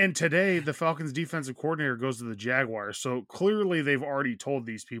 And today the Falcons defensive coordinator goes to the Jaguars. So clearly they've already told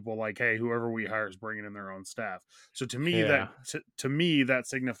these people like, hey, whoever we hire is bringing in their own staff. So Yeah. to me that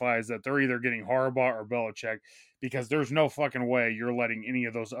signifies that they're either getting Harbaugh or Belichick because there's no fucking way you're letting any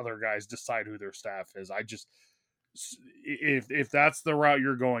of those other guys decide who their staff is. I just if that's the route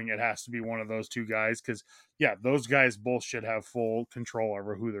you're going, it has to be one of those two guys because yeah, those guys both should have full control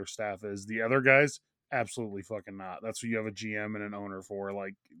over who their staff is. The other guys, absolutely fucking not. That's what you have a GM and an owner for.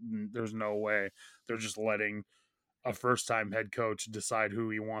 Like, there's no way they're just letting a first time head coach decide who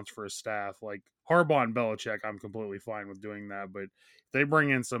he wants for his staff. Like Harbaugh and Belichick, I'm completely fine with doing that. But if they bring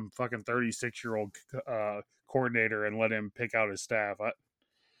in some fucking 36-year-old coordinator and let him pick out his staff, I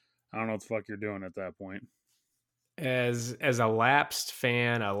don't know what the fuck you're doing at that point. As a lapsed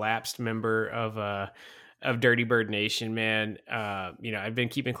fan, a lapsed member of Dirty Bird Nation, man, I've been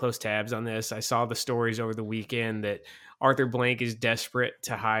keeping close tabs on this. I saw the stories over the weekend that Arthur Blank is desperate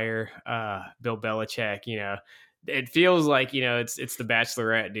to hire Bill Belichick. It feels like it's the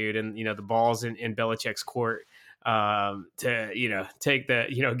Bachelorette, dude, and the ball's in Belichick's court to take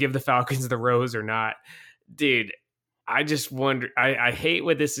the give the Falcons the rose or not, dude. I just wonder. I hate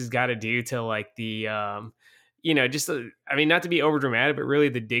what this has got to do to like the I mean, not to be over dramatic, but really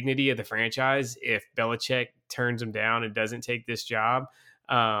the dignity of the franchise. If Belichick turns him down and doesn't take this job,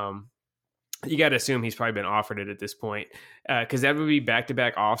 you got to assume he's probably been offered it at this point, because that would be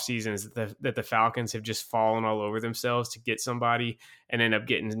back-to-back off seasons that the Falcons have just fallen all over themselves to get somebody and end up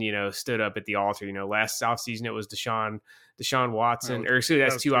getting stood up at the altar. Last off season it was Deshaun Watson, or excuse me,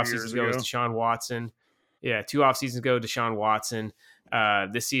 that's 2 off seasons ago. It was Deshaun Watson. Yeah, 2 off seasons ago, Deshaun Watson.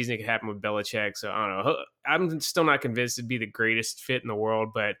 This season it could happen with Belichick. So I don't know. I'm still not convinced it'd be the greatest fit in the world,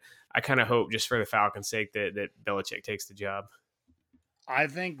 but I kind of hope just for the Falcons' sake that Belichick takes the job. I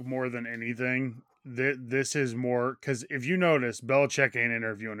think more than anything, this is more because if you notice, Belichick ain't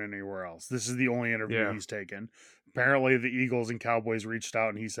interviewing anywhere else. This is the only interview he's taken. Apparently, the Eagles and Cowboys reached out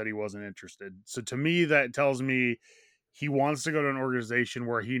and he said he wasn't interested. So to me, that tells me he wants to go to an organization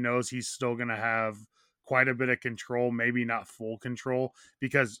where he knows he's still going to have quite a bit of control, maybe not full control,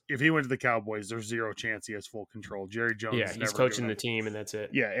 because if he went to the Cowboys, there's zero chance he has full control. Jerry Jones, he's coaching the team, and that's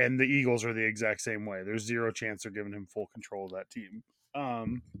it. Yeah, and the Eagles are the exact same way. There's zero chance they're giving him full control of that team.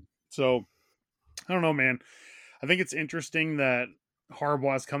 So I don't know, man. I think it's interesting that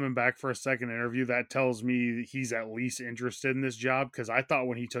Harbaugh's coming back for a second interview. That tells me he's at least interested in this job, because I thought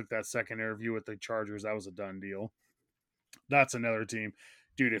when he took that second interview with the Chargers, that was a done deal. That's another team.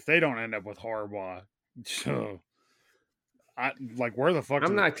 Dude, if they don't end up with Harbaugh, where the fuck?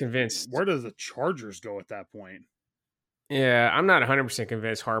 I'm not convinced. Where does the Chargers go at that point? Yeah, I'm not 100%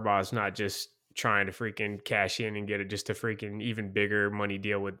 convinced Harbaugh's not just trying to freaking cash in and get just a freaking even bigger money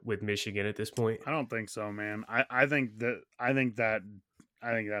deal with Michigan at this point. I don't think so, man. I think that's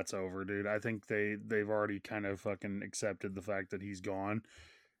over, dude. I think they've already kind of fucking accepted the fact that he's gone.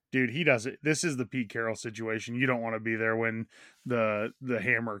 Dude, he does it. This is the Pete Carroll situation. You don't want to be there when the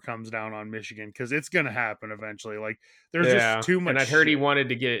hammer comes down on Michigan, because it's going to happen eventually. Like, there's just too much. And I'd heard he'd wanted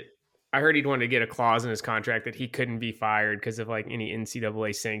to get a clause in his contract that he couldn't be fired because of like any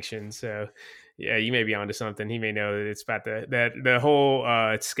NCAA sanctions. So yeah, you may be onto something. He may know that it's about the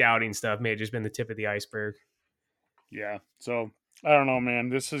whole scouting stuff may have just been the tip of the iceberg. Yeah. So I don't know, man. I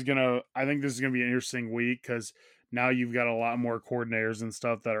think this is gonna be an interesting week, because now you've got a lot more coordinators and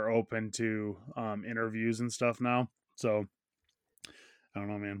stuff that are open to interviews and stuff now. So I don't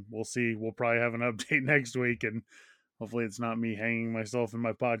know, man. We'll see. We'll probably have an update next week, and hopefully it's not me hanging myself in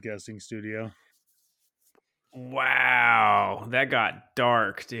my podcasting studio. Wow, that got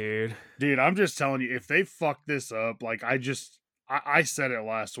dark, dude. Dude, I'm just telling you, if they fuck this up, like I said it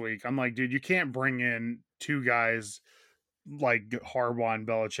last week. I'm like, dude, you can't bring in two guys like Harbaugh and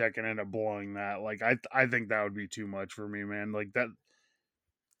Belichick and end up blowing that. Like, I think that would be too much for me, man. Like that.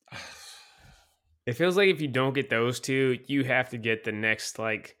 It feels like if you don't get those two, you have to get the next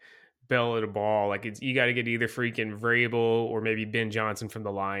like bell of the ball. Like you got to get either freaking Vrabel or maybe Ben Johnson from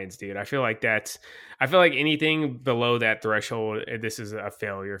the Lions, dude. I feel like anything below that threshold, this is a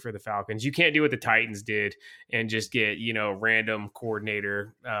failure for the Falcons. You can't do what the Titans did and just get, random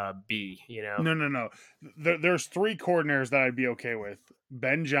coordinator B, No, no, no. There's three coordinators that I'd be okay with: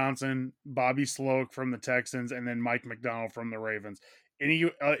 Ben Johnson, Bobby Sloak from the Texans, and then Mike McDonald from the Ravens.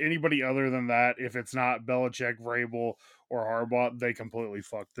 Anybody other than that, if it's not Belichick, Vrabel, or Harbaugh, they completely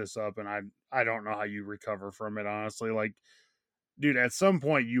fucked this up, and I don't know how you recover from it. Honestly, like, dude, at some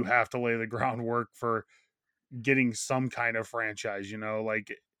point you have to lay the groundwork for getting some kind of franchise.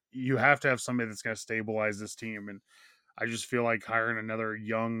 Like you have to have somebody that's going to stabilize this team, and I just feel like hiring another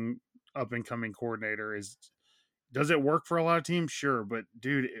young up and coming coordinator is does it work for a lot of teams? Sure, but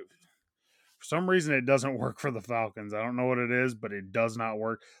dude, for some reason it doesn't work for the Falcons. I don't know what it is, but it does not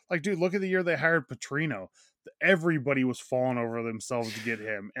work. Like, dude, look at the year they hired Petrino. Everybody was falling over themselves to get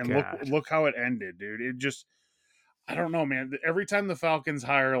him, and look God. look how it ended, dude. It just I don't know, man. Every time the Falcons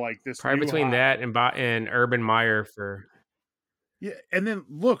hire like this Probably new between hot, that and Urban Meyer for yeah, and then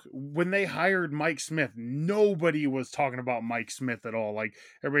look, when they hired Mike Smith, nobody was talking about Mike Smith at all. Like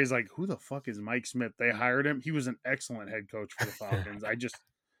everybody's like, "Who the fuck is Mike Smith?" They hired him. He was an excellent head coach for the Falcons. I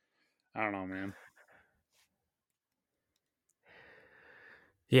don't know, man.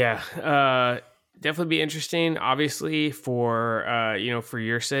 Yeah, definitely be interesting. Obviously, for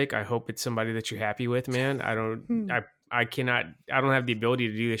your sake, I hope it's somebody that you're happy with, man. Hmm. I cannot, I don't have the ability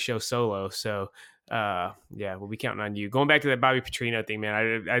to do this show solo, so yeah, we'll be counting on you. Going back to that Bobby Petrino thing,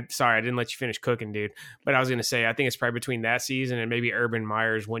 man. I sorry, I didn't let you finish cooking, dude. But I was gonna say, I think it's probably between that season and maybe Urban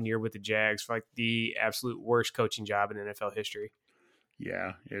Meyer's 1 year with the Jags for like the absolute worst coaching job in NFL history.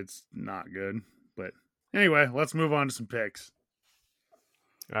 Yeah, it's not good. But anyway, let's move on to some picks.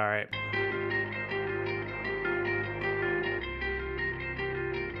 All right.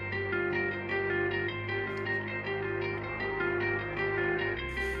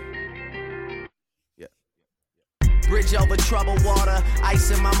 Yeah. Bridge over troubled water,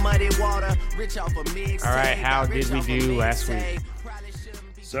 ice in my muddy water. Rich off a mix. All right, how did we do last week?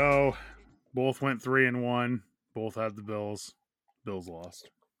 So both went 3-1. Both had the Bills. Bills lost.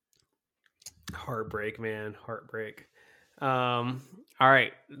 Heartbreak, man. Heartbreak. All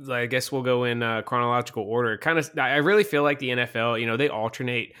right. I guess we'll go in chronological order. I really feel like the NFL, they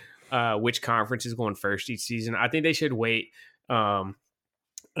alternate which conference is going first each season. I think they should wait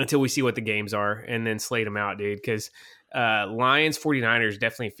until we see what the games are and then slate them out, dude. Because Lions 49ers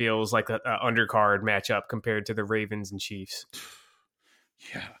definitely feels like a undercard matchup compared to the Ravens and Chiefs.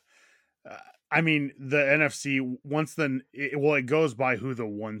 Yeah. I mean, the NFC, it goes by who the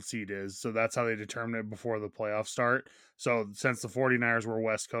 1 seed is. So that's how they determine it before the playoffs start. So since the 49ers were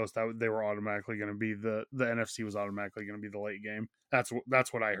West Coast, they were automatically going to be the NFC was automatically going to be the late game. That's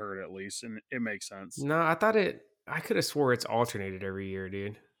what I heard, at least. And it makes sense. No, I could have swore it's alternated every year,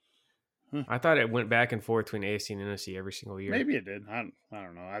 dude. Huh. I thought it went back and forth between AFC and NFC every single year. Maybe it did. I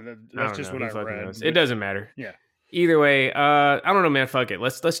don't know. I That's don't just know. what Who I fucking read. knows? It doesn't matter. Yeah. Either way, I don't know, man. Fuck it.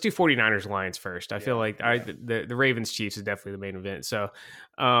 Let's do 49ers Lions first. I feel like the Ravens Chiefs is definitely the main event. So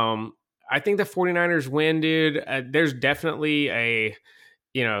I think the 49ers win, dude. There's definitely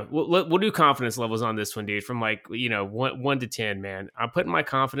we'll do confidence levels on this one, dude. From like 1 to 10, man. I'm putting my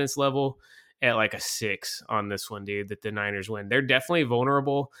confidence level at like a 6 on this one, dude. That the Niners win. They're definitely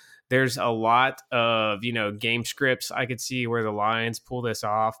vulnerable. There's a lot of game scripts I could see where the Lions pull this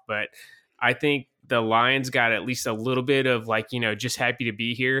off, but I think the Lions got at least a little bit of just happy to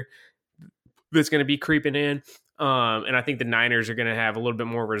be here that's going to be creeping in. And I think the Niners are going to have a little bit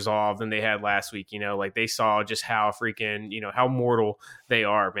more resolve than they had last week. Like they saw just how freaking, how mortal they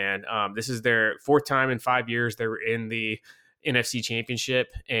are, man. This is their 4th time in 5 years they were in the NFC Championship.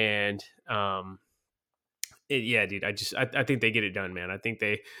 And yeah, dude, I think they get it done, man. I think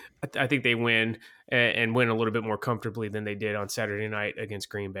they win and win a little bit more comfortably than they did on Saturday night against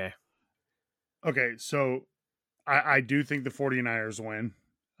Green Bay. Okay, so I do think the 49ers win.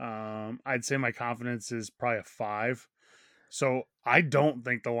 I'd say my confidence is probably a 5. So I don't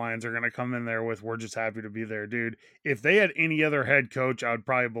think the Lions are going to come in there with "we're just happy to be there," dude. If they had any other head coach, I would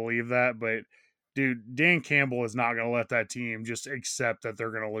probably believe that. But dude, Dan Campbell is not going to let that team just accept that they're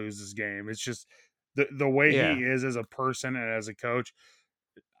going to lose this game. It's just the way he Yeah. is as a person and as a coach.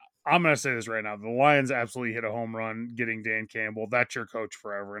 I'm going to say this right now. The Lions absolutely hit a home run getting Dan Campbell. That's your coach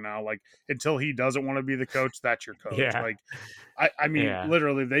forever now. Like, until he doesn't want to be the coach, that's your coach. Yeah. Like, I mean, Yeah.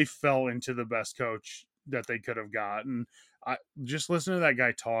 literally, they fell into the best coach that they could have gotten. I just listen to that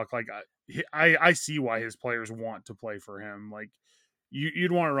guy talk. Like, I see why his players want to play for him. Like,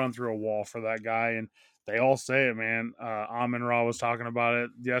 you'd want to run through a wall for that guy. And they all say it, man. Amon Ra was talking about it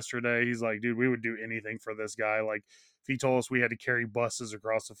yesterday. He's like, dude, we would do anything for this guy. Like, if he told us we had to carry buses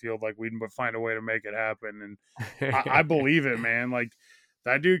across the field, like we'd find a way to make it happen. And I believe it, man. Like,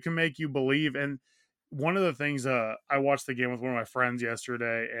 that dude can make you believe. And one of the things, I watched the game with one of my friends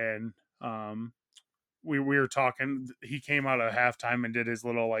yesterday, and we were talking. He came out at halftime and did his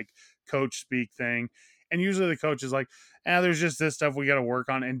little like coach speak thing. And usually the coach is like, there's just this stuff we got to work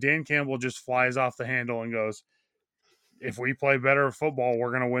on. And Dan Campbell just flies off the handle and goes, if we play better football,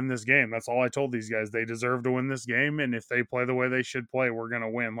 we're going to win this game. That's all I told these guys. They deserve to win this game. And if they play the way they should play, we're going to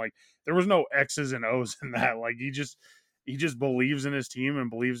win. Like, there was no X's and O's in that. Like, he just believes in his team and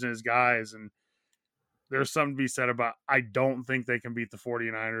believes in his guys. And there's something to be said about, I don't think they can beat the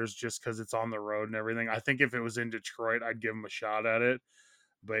 49ers just because it's on the road and everything. I think if it was in Detroit, I'd give them a shot at it.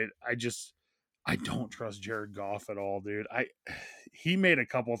 But I don't trust Jared Goff at all, dude. He made a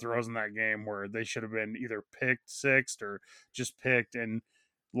couple throws in that game where they should have been either picked sixth or just picked, and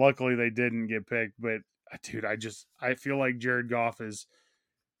luckily they didn't get picked. But dude, I feel like Jared Goff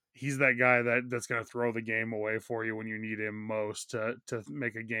he's that guy that's going to throw the game away for you when you need him most to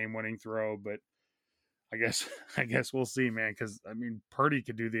make a game-winning throw. But I guess we'll see, man, because I mean Purdy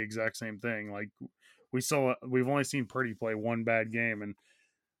could do the exact same thing. Like, we've only seen Purdy play one bad game, and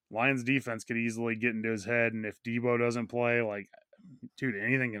Lions defense could easily get into his head, and if Debo doesn't play, like, dude,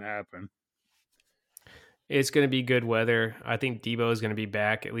 anything can happen. It's going to be good weather. I think Debo is going to be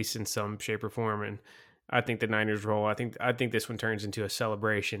back, at least in some shape or form, and I think the Niners roll. I think this one turns into a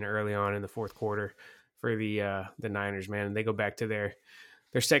celebration early on in the fourth quarter for the Niners, man. And they go back to their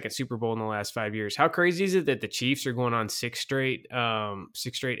second Super Bowl in the last 5 years. How crazy is it that the Chiefs are going on six straight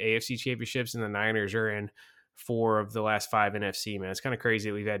AFC championships, and the Niners are in 4 of the last 5 NFC, man? It's kind of crazy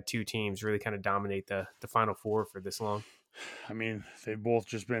that we've had 2 teams really kind of dominate the Final Four for this long. I mean, they've both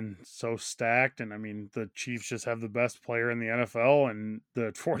just been so stacked, and I mean, the Chiefs just have the best player in the NFL, and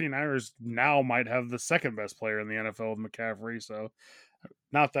the 49ers now might have the second best player in the NFL with McCaffrey, so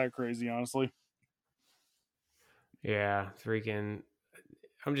not that crazy, honestly. Yeah,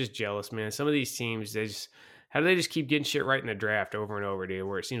 I'm just jealous, man. Some of these teams, how do they just keep getting shit right in the draft over and over, dude,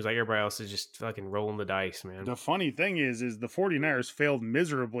 where it seems like everybody else is just fucking rolling the dice, man. The funny thing is the 49ers failed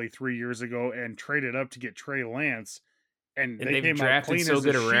miserably 3 years ago and traded up to get Trey Lance, and they they've drafted so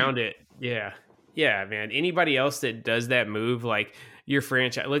good around it. Yeah. Yeah, man. Anybody else that does that move, like your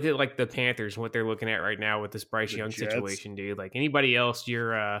franchise, look at like the Panthers, what they're looking at right now with this Bryce Young situation, dude. Like anybody else,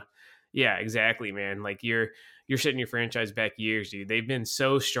 yeah, exactly, man. Like you're setting your franchise back years, dude. They've been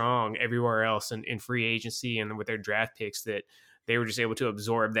so strong everywhere else in free agency and with their draft picks that they were just able to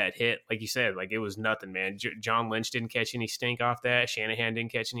absorb that hit. Like you said, like it was nothing, man. John Lynch didn't catch any stink off that. Shanahan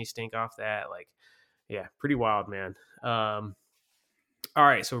didn't catch any stink off that. Like, yeah, pretty wild, man. All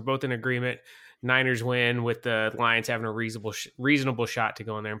right, so we're both in agreement. Niners win with the Lions having a reasonable shot to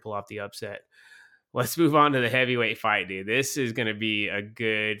go in there and pull off the upset. Let's move on to the heavyweight fight, dude. This is going to be a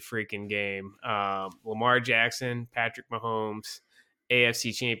good freaking game. Lamar Jackson, Patrick Mahomes,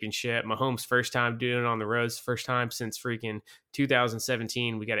 AFC Championship. Mahomes' first time doing it on the road. First time since freaking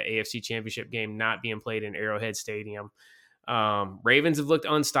 2017. We got an AFC Championship game not being played in Arrowhead Stadium. Ravens have looked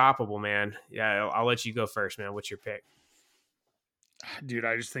unstoppable, man. Yeah, I'll let you go first, man. What's your pick? Dude,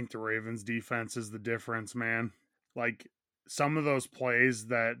 I just think the Ravens defense is the difference, man. Like some of those plays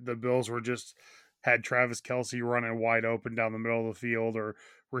that the Bills were just had Travis Kelce running wide open down the middle of the field, or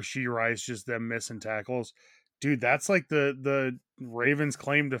Rashee Rice just them missing tackles. Dude, that's like the Ravens'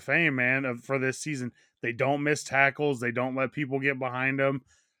 claim to fame, man, for this season. They don't miss tackles. They don't let people get behind them.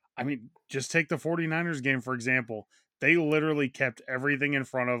 I mean, just take the 49ers game, for example. They literally kept everything in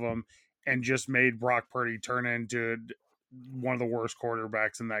front of them and just made Brock Purdy turn into one of the worst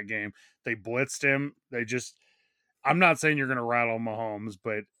quarterbacks in that game. They blitzed him. I'm not saying you're going to rattle Mahomes,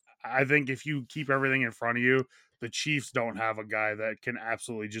 but I think if you keep everything in front of you, the Chiefs don't have a guy that can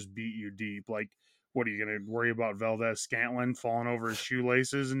absolutely just beat you deep. Like, what are you going to worry about Valdez Scantling falling over his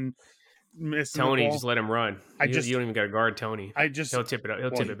shoelaces and missing Tony? the ball? Just let him run. You don't even got to guard Tony. He'll tip it up.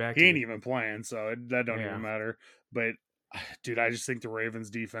 He'll tip it back. He ain't even playing, so that don't even matter. But dude, I just think the Ravens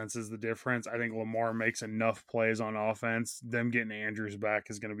defense is the difference. I think Lamar makes enough plays on offense. Them getting Andrews back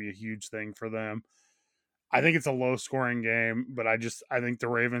is going to be a huge thing for them. I think it's a low scoring game, but I think the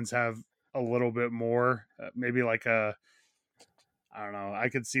Ravens have a little bit more, maybe like I don't know. I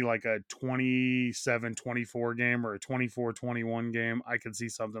could see like a 27-24 game or a 24-21 game. I could see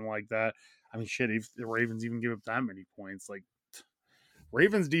something like that. I mean, shit, if the Ravens even give up that many points, like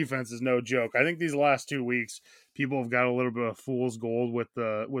Ravens defense is no joke. I think these last 2 weeks, people have got a little bit of fool's gold with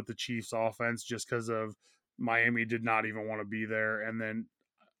the Chiefs offense just because of Miami did not even want to be there. And then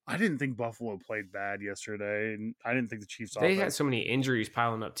I didn't think Buffalo played bad yesterday, and I didn't think the Chiefs They had offense. so many injuries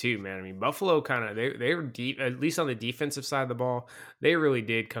piling up too, man. I mean, Buffalo kind of they were deep, at least on the defensive side of the ball. They really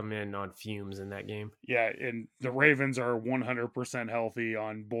did come in on fumes in that game. Yeah, and the Ravens are 100% healthy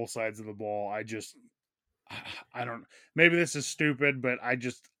on both sides of the ball. I don't. Maybe this is stupid, but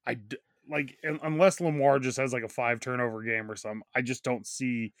like unless Lamar just has like a 5 turnover game or something, I just don't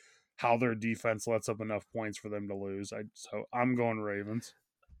see how their defense lets up enough points for them to lose. So I'm going Ravens.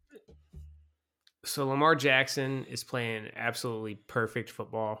 So Lamar Jackson is playing absolutely perfect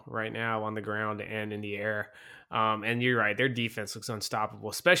football right now on the ground and in the air. And you're right, their defense looks unstoppable,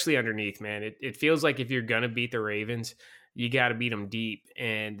 especially underneath, man. It feels like if you're going to beat the Ravens, you got to beat them deep.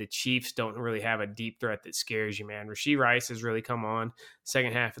 And the Chiefs don't really have a deep threat that scares you, man. Rashee Rice has really come on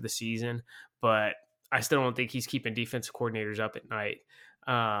second half of the season, but I still don't think he's keeping defensive coordinators up at night.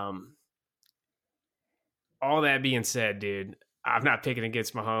 Um, all that being said, dude, I'm not picking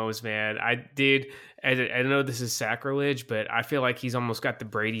against Mahomes, man. I know this is sacrilege, but I feel like he's almost got the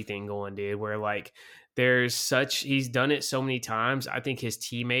Brady thing going, dude, where like he's done it so many times. I think his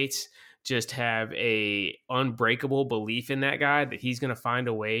teammates just have a unbreakable belief in that guy that he's going to find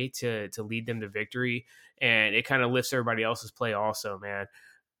a way to lead them to victory, and it kind of lifts everybody else's play also, man.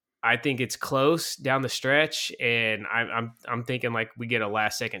 I think it's close down the stretch, and I'm thinking like we get a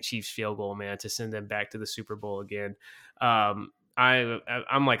last second Chiefs field goal, man, to send them back to the Super Bowl again. I'm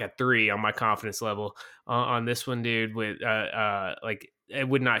like a 3 on my confidence level on this one, dude. With like it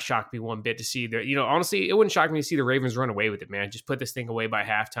would not shock me one bit to see honestly, it wouldn't shock me to see the Ravens run away with it, man. Just put this thing away by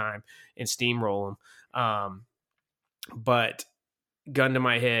halftime and steamroll them. But gun to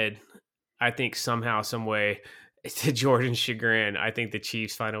my head, I think somehow, some way, to Jordan's chagrin, I think the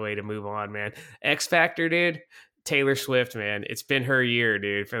Chiefs find a way to move on, man. X Factor, dude. Taylor Swift, man. It's been her year,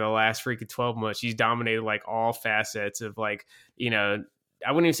 dude, for the last freaking 12 months. She's dominated like all facets of like,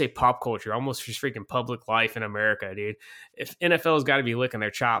 I wouldn't even say pop culture, almost just freaking public life in America, dude. If NFL's got to be licking their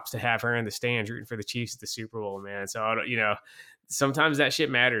chops to have her in the stands rooting for the Chiefs at the Super Bowl, man. So, sometimes that shit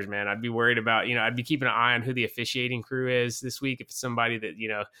matters, man. I'd be worried about, I'd be keeping an eye on who the officiating crew is this week. If it's somebody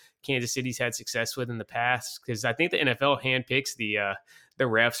that, Kansas City's had success with in the past, because I think the NFL handpicks the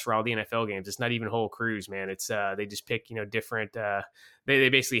refs for all the NFL games. It's not even whole crews, man. It's they just pick, different, they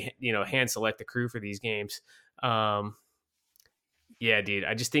basically, hand select the crew for these games. Yeah, dude,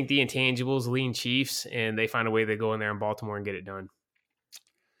 I just think the intangibles lean Chiefs, and they find a way to go in there in Baltimore and get it done.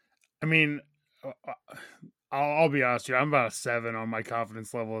 I mean, I'll be honest with you. I'm about a 7 on my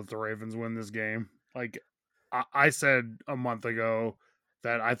confidence level that the Ravens win this game. Like I said a month ago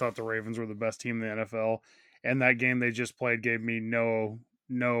that I thought the Ravens were the best team in the NFL, and that game they just played gave me no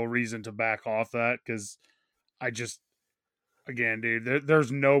reason to back off that, because I just, again, dude,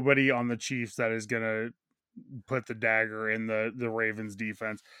 there's nobody on the Chiefs that is gonna put the dagger in the Ravens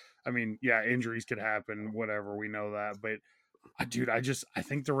defense. I mean, yeah, injuries could happen, whatever, we know that, but dude, I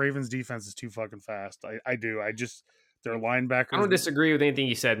think the Ravens defense is too fucking fast. I do. Their linebackers. I don't disagree with anything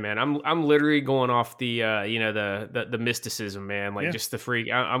you said, man. I'm literally going off the the mysticism, man. Like just the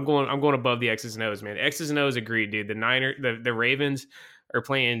freak. I'm going above the X's and O's, man. X's and O's agreed, dude. The Ravens are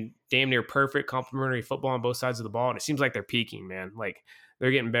playing damn near perfect complementary football on both sides of the ball, and it seems like they're peaking, man. Like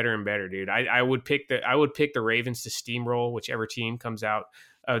they're getting better and better, dude. I would pick the Ravens to steamroll whichever team comes out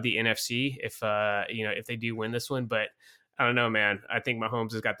of the NFC if they do win this one, but I don't know, man. I think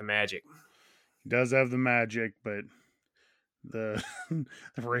Mahomes has got the magic. He does have the magic, but the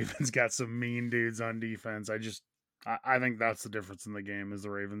Ravens got some mean dudes on defense. I think that's the difference in the game is the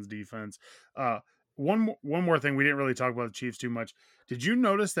Ravens defense. One more thing, we didn't really talk about the Chiefs too much. Did you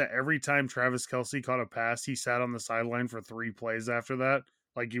notice that every time Travis Kelce caught a pass, he sat on the sideline for 3 plays after that?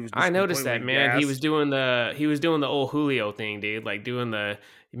 Like he was. I noticed that, man. Gassed. He was doing the old Julio thing, dude. Like doing the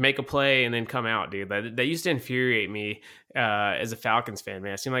make a play and then come out, dude. That used to infuriate me as a Falcons fan,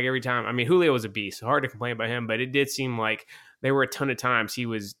 man. It seemed like every time. I mean, Julio was a beast. So hard to complain about him, but it did seem like there were a ton of times he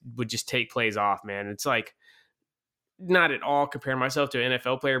would just take plays off, man. It's like not at all comparing myself to an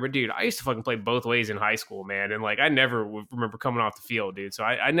NFL player, but dude, I used to fucking play both ways in high school, man. And like, I never remember coming off the field, dude. So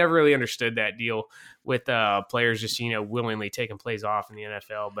I never really understood that deal with players just, willingly taking plays off in the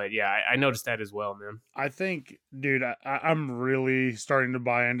NFL. But yeah, I noticed that as well, man. I think, dude, I'm really starting to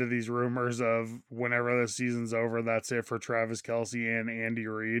buy into these rumors of whenever the season's over, that's it for Travis Kelce and Andy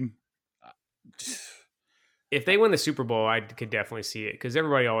Reid. If they win the Super Bowl, I could definitely see it because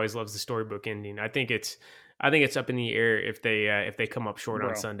everybody always loves the storybook ending. I think it's I think it's up in the air if they come up short on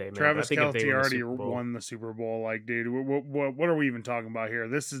Bro, Sunday, man. But I Travis think if they Kelce win the already Super Bowl, won the Super Bowl. Like, dude, what are we even talking about here?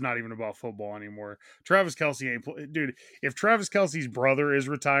 This is not even about football anymore. Travis Kelce ain't, dude. If Travis Kelce's brother is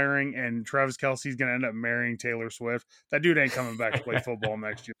retiring and Travis Kelce's gonna end up marrying Taylor Swift, that dude ain't coming back to play football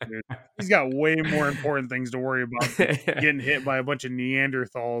next year, dude. He's got way more important things to worry about than getting hit by a bunch of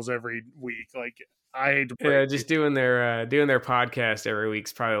Neanderthals every week. Like, I hate to break yeah, it. just doing their podcast every week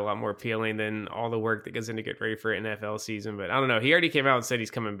is probably a lot more appealing than all the work that goes into get ready for an NFL season. But I don't know. He already came out and said he's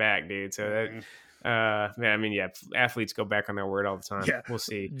coming back, dude. So that. Man, I mean, yeah, athletes go back on their word all the time. Yeah. We'll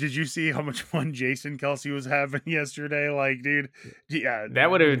see. Did you see how much fun Jason Kelce was having yesterday? Like, dude, yeah.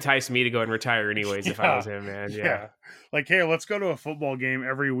 That would have enticed me to go and retire anyways if I was him, man. Yeah. Like, hey, let's go to a football game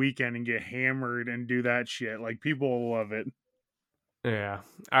every weekend and get hammered and do that shit. Like, people will love it. Yeah.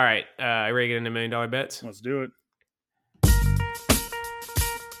 All right. Are you ready to get into $1 million bets? Let's do it.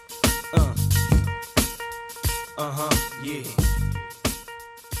 Yeah.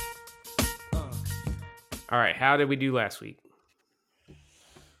 All right. How did we do last week?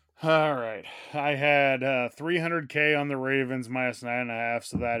 All right. I had 300K on the Ravens minus 9.5,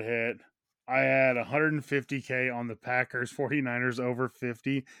 so that hit. I had 150K on the Packers 49ers over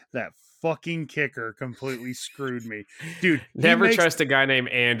 50. That fucking kicker completely screwed me. Dude, never trust a guy named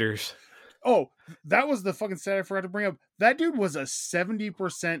Anders. Oh, that was the fucking stat I forgot to bring up. That dude was a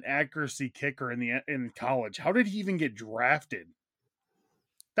 70% accuracy kicker in college. How did he even get drafted?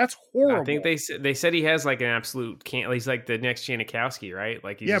 That's horrible. I think they said he has like an absolute can't. He's like the next Janikowski, right?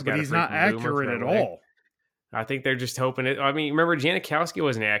 Like but he's not accurate at all. I think they're just hoping it. I mean, remember Janikowski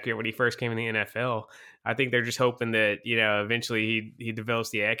wasn't accurate when he first came in the NFL. I think they're just hoping that eventually he develops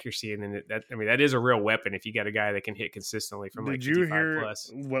the accuracy, and then that is a real weapon if you got a guy that can hit consistently from like 55 plus.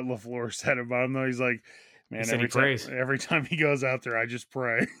 Did you hear what LaFleur said about him though? He's like, man, every time he goes out there, I just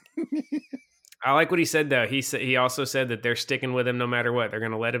pray. I like what he said though. He also said that they're sticking with him no matter what. They're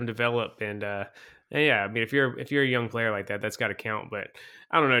going to let him develop, and yeah, I mean, if you're a young player like that, that's got to count. But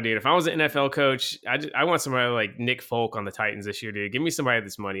I don't know, dude. If I was an NFL coach, I want somebody like Nick Folk on the Titans this year, dude. Give me somebody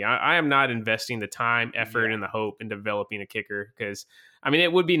that's money. I am not investing the time, effort, and the hope in developing a kicker because, I mean,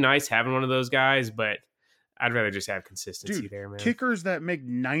 it would be nice having one of those guys, but I'd rather just have consistency there, man. Kickers that make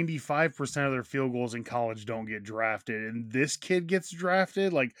 95% of their field goals in college don't get drafted, and this kid gets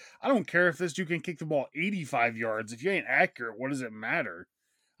drafted. Like, I don't care if this dude can kick the ball 85 yards. If you ain't accurate, what does it matter?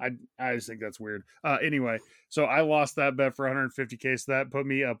 I just think that's weird. Anyway, so I lost that bet for 150K, so that put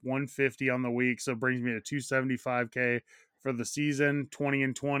me up 150 on the week, so it brings me to 275K for the season,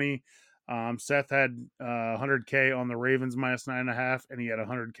 20-20. Seth had 100K on the Ravens minus 9.5, and he had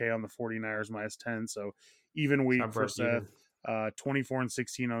 100K on the 49ers minus 10, so even week for Seth.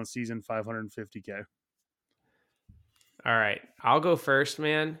 24-16 on the season, 550K. All right, I'll go first,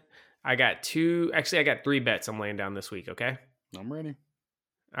 man. I got 3 bets I'm laying down this week, okay? I'm ready.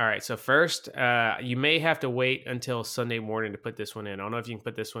 All right, so first, you may have to wait until Sunday morning to put this one in. I don't know if you can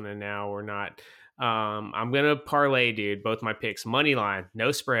put this one in now or not. I'm going to parlay, dude, both my picks. Money line,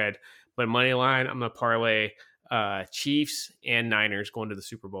 no spread, but money line, I'm going to parlay Chiefs and Niners going to the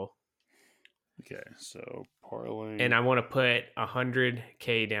Super Bowl. Okay, so parlay. And I want to put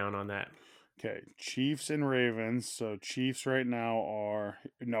 100K down on that. Okay, Chiefs and Ravens. So Chiefs right now are...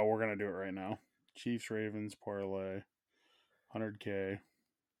 No, we're going to do it right now. Chiefs, Ravens, parlay, 100K.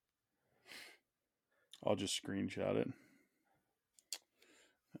 I'll just screenshot it.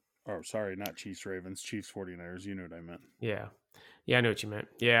 Oh, sorry, not Chiefs, Ravens. Chiefs, 49ers. You know what I meant. Yeah. Yeah, I know what you meant.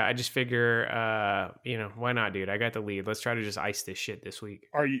 Yeah, I just figure, why not, dude? I got the lead. Let's try to just ice this shit this week.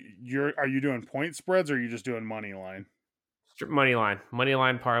 Are you doing point spreads or are you just doing money line? Money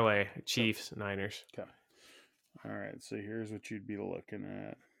line parlay, Chiefs, Niners. Okay. All right, so here's what you'd be looking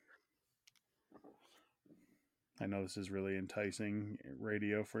at. I know this is really enticing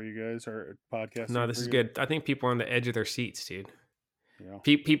radio for you guys or podcast. No, this is good. I think people are on the edge of their seats, dude. Yeah.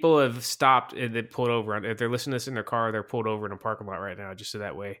 People have stopped and they pulled over. If they're listening to this in their car, they're pulled over in a parking lot right now, just so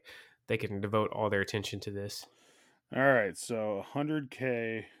that way they can devote all their attention to this. All right, so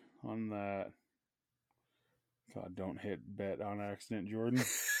 100K on that. God, don't hit bet on accident, Jordan.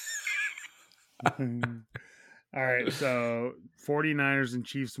 All right, so 49ers and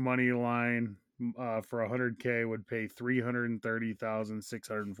Chiefs money line for 100K would pay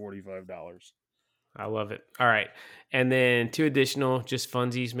 $330,645. I love it. All right. And then 2 additional, just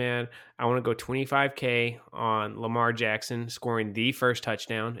funsies, man. I want to go 25K on Lamar Jackson scoring the first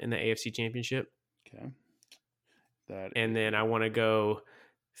touchdown in the AFC Championship. Okay. And then I want to go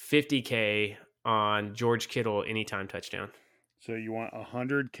 50K on George Kittle anytime touchdown. So you want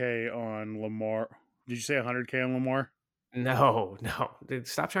 100K on Lamar. Did you say 100K on Lamar? No. Dude,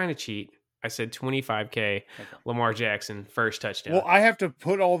 stop trying to cheat. I said 25K. Okay. Lamar Jackson, first touchdown. Well, I have to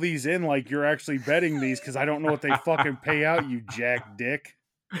put all these in like you're actually betting these because I don't know what they fucking pay out, you jack dick.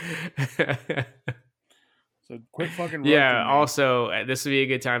 So quit fucking Yeah, roasting me. also, this would be a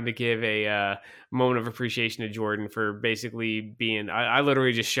good time to give a moment of appreciation to Jordan for basically being, I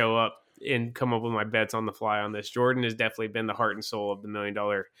literally just show up and come up with my bets on the fly on this. Jordan has definitely been the heart and soul of the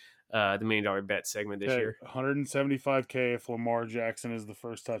 $1 million bet segment this year. 175K if Lamar Jackson is the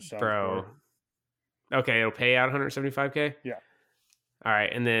first touchdown Bro. scorer. Okay, it'll pay out 175K? Yeah. All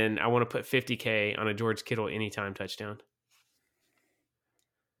right, and then I want to put 50K on a George Kittle anytime touchdown.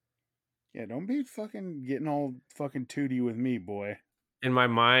 Yeah, don't be fucking getting all fucking tooty with me, boy. In my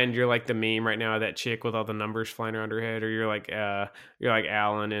mind, you're like the meme right now, that chick with all the numbers flying around her head, or you're like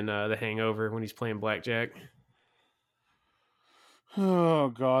Alan in The Hangover when he's playing blackjack. Oh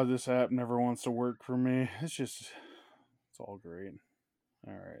god, this app never wants to work for me. It's all great.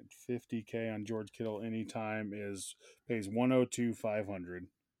 All right, 50K on George Kittle anytime pays 102,500.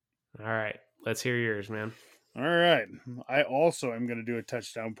 All right, let's hear yours, man. All right, I also am going to do a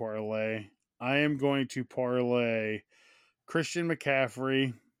touchdown parlay. I am going to parlay Christian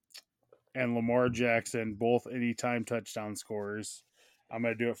McCaffrey and Lamar Jackson, both anytime touchdown scorers. I'm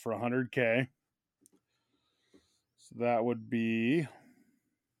going to do it for 100K. So that would be,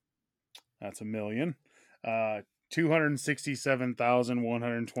 that's $1 million.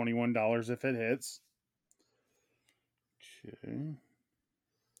 $267,121 if it hits. Okay.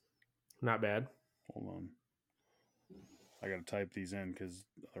 Not bad. Hold on. I got to type these in because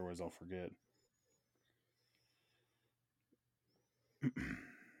otherwise I'll forget.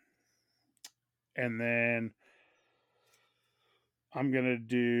 And then I'm going to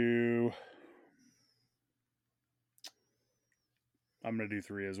do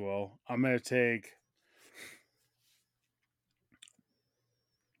 3 as well. I'm going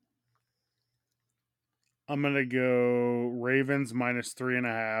to go Ravens minus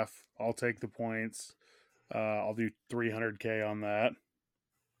 3.5. I'll take the points. I'll do 300K on that.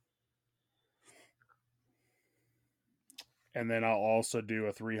 And then I'll also do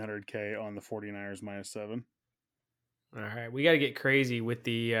a 300K on the 49ers minus 7. All right, we got to get crazy with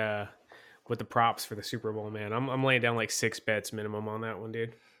the props for the Super Bowl, man. I'm laying down like 6 bets minimum on that one,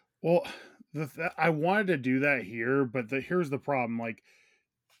 dude. Well, I wanted to do that here, but here's the problem. Like,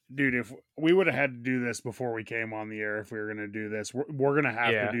 dude, if we would have had to do this before we came on the air, if we were going to do this, we're going to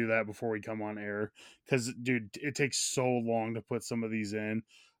have to do that before we come on air. Because, dude, it takes so long to put some of these in.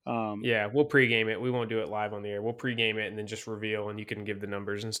 Yeah, we'll pregame it. We won't do it live on the air. We'll pregame it and then just reveal, and you can give the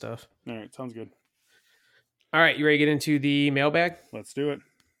numbers and stuff. All right, sounds good. All right, you ready to get into the mailbag? Let's do it.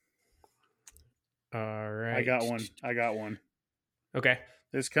 All right. I got one. Okay.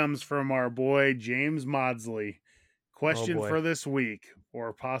 This comes from our boy, James Maudsley. Question for this week,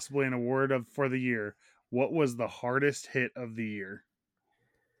 or possibly an award for the year. What was the hardest hit of the year?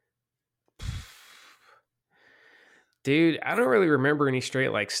 Dude, I don't really remember any straight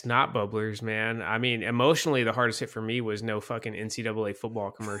like snot bubblers, man. I mean, emotionally, the hardest hit for me was no fucking NCAA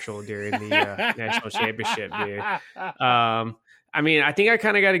football commercial during the national championship, dude. I mean, I think I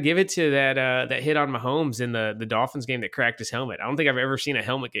kind of got to give it to that hit on Mahomes in the Dolphins game that cracked his helmet. I don't think I've ever seen a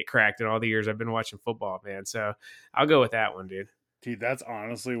helmet get cracked in all the years I've been watching football, man. So I'll go with that one, dude. Dude, that's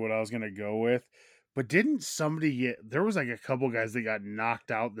honestly what I was going to go with. But didn't somebody there was like a couple guys that got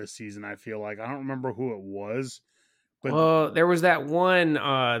knocked out this season, I feel like. I don't remember who it was. But well, there was that one,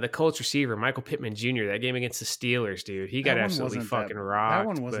 the Colts receiver, Michael Pittman Jr., that game against the Steelers, dude. He got absolutely fucking rocked. That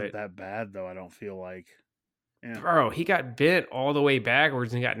one wasn't that bad, though, I don't feel like. Yeah. Bro, he got bent all the way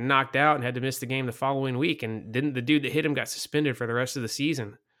backwards and got knocked out and had to miss the game the following week. And the dude that hit him got suspended for the rest of the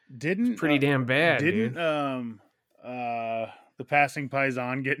season. It's pretty damn bad, dude. The passing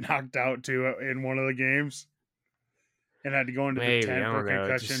Paisan get knocked out, too, in one of the games? And had to go into the tent for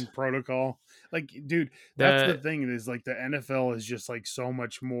concussion protocol. Like, dude, that's the thing is like the NFL is just like so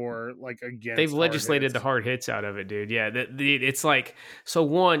much more like against. They've legislated the hard hits out of it, dude. Yeah, it's like, so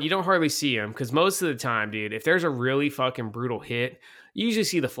one, you don't hardly see them because most of the time, dude, if there's a really fucking brutal hit, you usually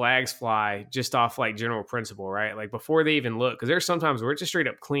see the flags fly just off like general principle, right? Like before they even look, because there's sometimes where it's a straight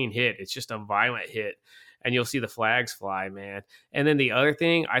up clean hit. It's just a violent hit. And you'll see the flags fly, man. And then the other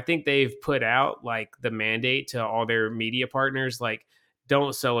thing, I think they've put out like the mandate to all their media partners, like,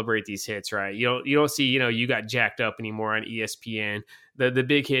 don't celebrate these hits, right? You don't see, you got jacked up anymore on ESPN. The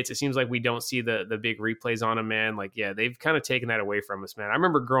big hits, it seems like we don't see the big replays on them, man. Like, yeah, they've kind of taken that away from us, man. I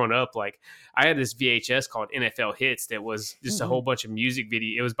remember growing up, like, I had this VHS called NFL Hits that was just a whole bunch of music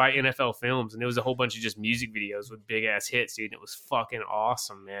video. It was by NFL Films, and it was a whole bunch of just music videos with big ass hits, dude. And it was fucking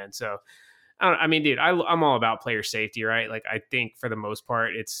awesome, man. So I mean, dude, I'm all about player safety, right? Like, I think for the most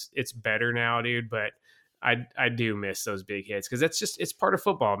part, it's better now, dude. But I do miss those big hits because it's part of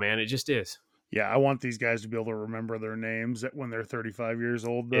football, man. It just is. Yeah, I want these guys to be able to remember their names when they're 35 years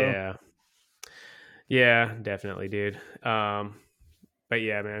old, though. Yeah, yeah, definitely, dude. But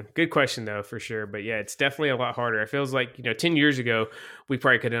yeah, man, good question though, for sure. But yeah, it's definitely a lot harder. It feels like 10 years ago, we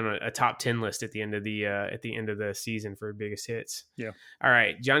probably could have done a top 10 list at the end of the season for biggest hits. Yeah. All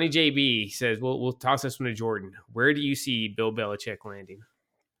right, Johnny JB says we'll toss this one to Jordan. Where do you see Bill Belichick landing?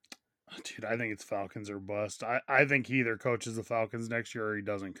 Dude, I think it's Falcons or bust. I think he either coaches the Falcons next year or he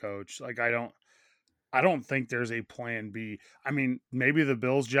doesn't coach. Like I don't think there's a plan B. I mean, maybe the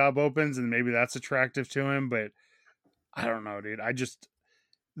Bills job opens and maybe that's attractive to him, but I don't know, dude. I just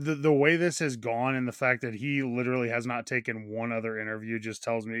the way this has gone and the fact that he literally has not taken one other interview just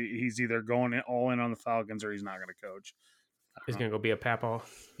tells me he's either going all in on the Falcons or he's not going to coach. He's going to go be a papaw.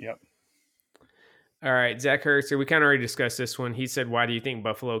 Yep. All right, Zach Hertzer, we kind of already discussed this one. He said, why do you think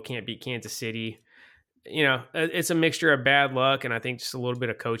Buffalo can't beat Kansas City? It's a mixture of bad luck and I think just a little bit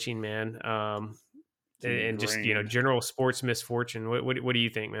of coaching, man. And just, general sports misfortune. What do you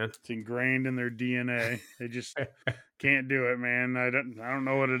think, man? It's ingrained in their DNA. They just can't do it, man. I don't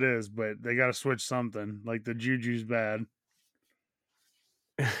know what it is, but they got to switch something. Like the juju's bad.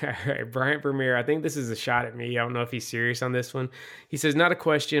 All right, Bryant Vermeer. I think this is a shot at me. I don't know if he's serious on this one. He says, not a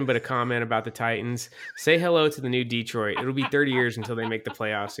question, but a comment about the Titans. Say hello to the new Detroit. It'll be 30 years until they make the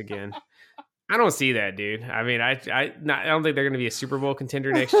playoffs again. I don't see that, dude. I mean, I don't think they're going to be a Super Bowl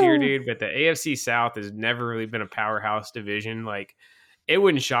contender next year, dude. But the AFC South has never really been a powerhouse division. Like, it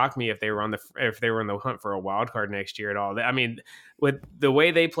wouldn't shock me if they were in the hunt for a wild card next year at all. I mean, with the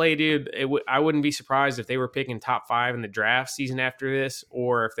way they play, dude, I wouldn't be surprised if they were picking top 5 in the draft season after this,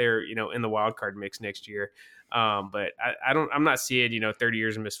 or if they're in the wild card mix next year. But I'm not seeing 30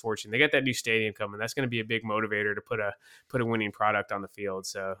 years of misfortune. They got that new stadium coming. That's going to be a big motivator to put a winning product on the field.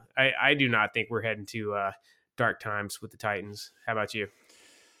 So I do not think we're heading to dark times with the Titans. How about you?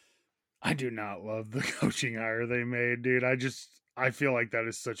 I do not love the coaching hire they made, dude. I feel like that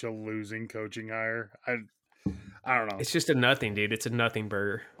is such a losing coaching hire. I don't know. It's just a nothing, dude. It's a nothing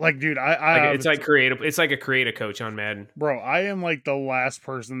burger. Like, dude, it's like a creative coach on Madden. Bro, I am like the last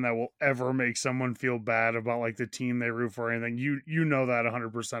person that will ever make someone feel bad about like the team they root for or anything. You know that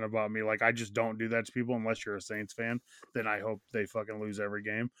 100% about me. Like, I just don't do that to people unless you're a Saints fan. Then I hope they fucking lose every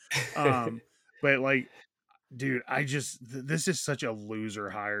game. But like, dude, this is such a loser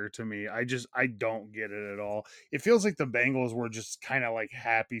hire to me. I don't get it at all. It feels like the Bengals were just kind of like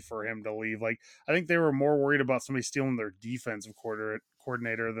happy for him to leave. Like, I think they were more worried about somebody stealing their defensive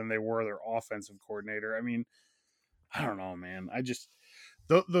coordinator than they were their offensive coordinator. I mean, I don't know, man.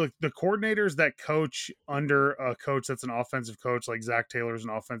 The coordinators that coach under a coach that's an offensive coach, like Zach Taylor's an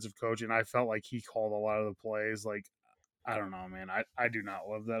offensive coach, and I felt like he called a lot of the plays. Like, I don't know, man. I do not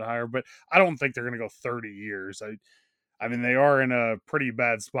love that hire, but I don't think they're going to go 30 years. I mean, they are in a pretty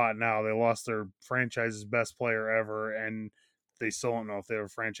bad spot now. They lost their franchise's best player ever, and they still don't know if they have a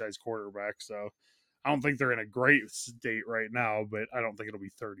franchise quarterback. So I don't think they're in a great state right now, but I don't think it'll be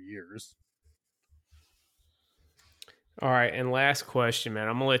 30 years. All right, and last question, man.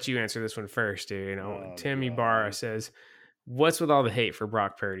 I'm going to let you answer this one first, dude. Tim Ibarra says, what's with all the hate for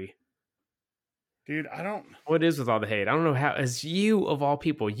Brock Purdy? Dude, what is with all the hate? I don't know how, as you of all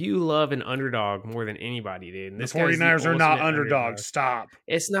people, you love an underdog more than anybody, dude. And the 49ers are not underdogs. Stop.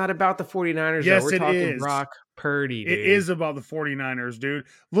 It's not about the 49ers. Yes, though. We're talking Brock Purdy, dude. It is about the 49ers, dude.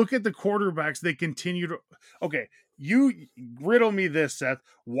 Look at the quarterbacks. They continue to... Okay, you riddle me this, Seth.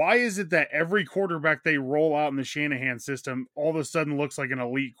 Why is it that every quarterback they roll out in the Shanahan system all of a sudden looks like an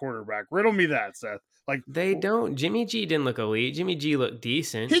elite quarterback? Riddle me that, Seth. Like, they don't. Jimmy G didn't look elite. Jimmy G looked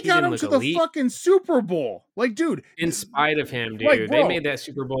decent. He got him to the fucking Super Bowl. Like, dude. In spite of him, dude. Like, they made that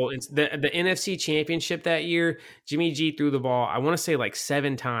Super Bowl. The NFC Championship that year, Jimmy G threw the ball, I want to say, like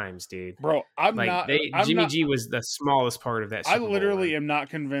 7 times, dude. Bro, Jimmy G was the smallest part of that Super Bowl. I literally am not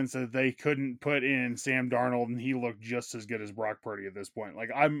convinced that they couldn't put in Sam Darnold and he looked just as good as Brock Purdy at this point.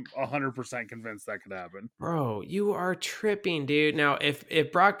 Like, I'm 100% convinced that could happen. Bro, you are tripping, dude. Now,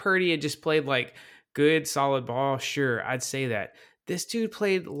 if Brock Purdy had just played, like, good, solid ball, sure, I'd say that. This dude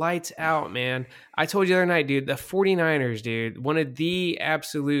played lights out, man. I told you the other night, dude, the 49ers, dude, one of the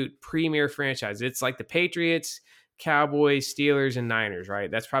absolute premier franchises. It's like the Patriots, Cowboys, Steelers, and Niners,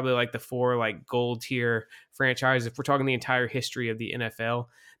 right? That's probably like the 4 like gold tier franchises. If we're talking the entire history of the NFL,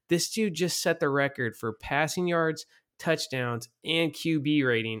 this dude just set the record for passing yards, touchdowns and QB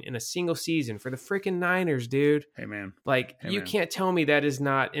rating in a single season for the freaking Niners, dude. Hey, man. Like, Hey, you man. can't tell me that is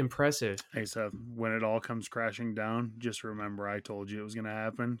not impressive. Hey, Seth, when it all comes crashing down, just remember I told you it was going to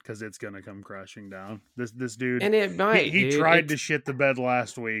happen, because it's going to come crashing down. This dude, And it might, he dude. tried to shit the bed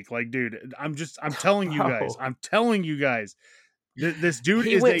last week. Like, dude, I'm telling you guys. Bro. I'm telling you guys. This dude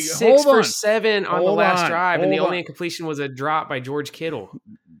He is went a 6 hold for on. 7 on the Hold last on, drive, and the hold only on. incompletion was a drop by George Kittle.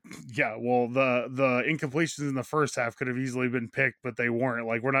 Yeah, well, the incompletions in the first half could have easily been picked, but they weren't.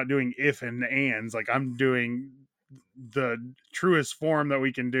 Like, we're not doing if and ands. Like, I'm doing the truest form that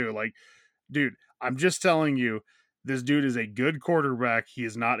we can do. Like, dude, I'm just telling you, this dude is a good quarterback. He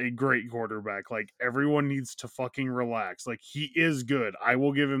is not a great quarterback. Like, everyone needs to fucking relax. Like, he is good. I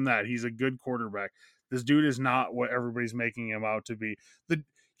will give him that. He's a good quarterback. This dude is not what everybody's making him out to be.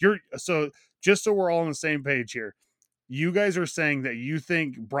 So just so we're all on the same page here, you guys are saying that you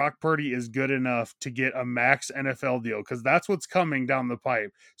think Brock Purdy is good enough to get a max NFL deal, because that's what's coming down the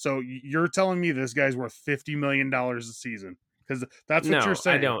pipe. So you're telling me this guy's worth $50 million a season? Because that's what you're No, I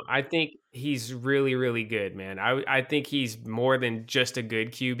saying. don't. I think he's really, really good, man. I think he's more than just a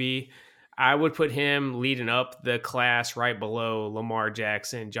good QB. I would put him leading up the class right below Lamar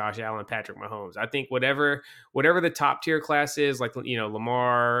Jackson, Josh Allen, Patrick Mahomes. I think whatever the top tier class is, like,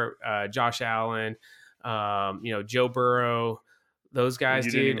 Lamar, Josh Allen, Joe Burrow, those guys,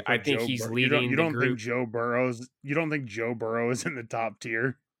 You didn't dude. even I put think Joe he's Burrow. leading You the don't think group. you don't think Joe Burrow is in the top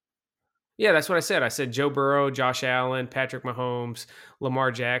tier? Yeah, that's what I said. I said Joe Burrow, Josh Allen, Patrick Mahomes,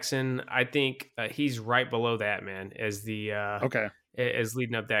 Lamar Jackson. I think he's right below that, man, as the Okay. as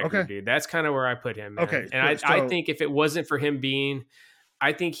leading up that Okay. group, dude. That's kind of where I put him, man. Okay. And I So think if it wasn't for him being,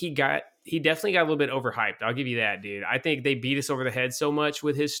 I think he definitely got a little bit overhyped. I'll give you that, dude. I think they beat us over the head so much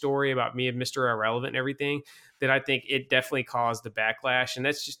with his story about me and Mr. Irrelevant and everything that I think it definitely caused the backlash. And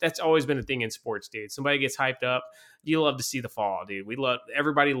that's always been a thing in sports, dude. Somebody gets hyped up, you love to see the fall, dude.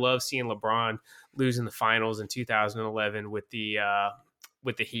 Everybody loves seeing LeBron losing the finals in 2011 with the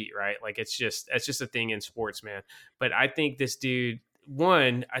Heat, right? Like, that's just a thing in sports, man. But I think this dude,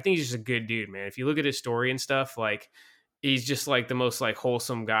 I think he's just a good dude, man. If you look at his story and stuff, like, he's just like the most like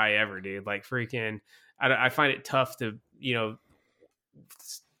wholesome guy ever, dude. Like, freaking, I find it tough to,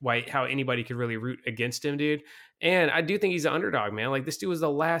 how anybody could really root against him, dude. And I do think he's an underdog, man. Like, this dude was the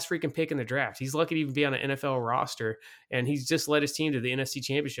last freaking pick in the draft. He's lucky to even be on an NFL roster, and he's just led his team to the NFC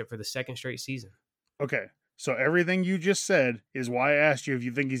Championship for the second straight season. okay. So everything you just said is why I asked you if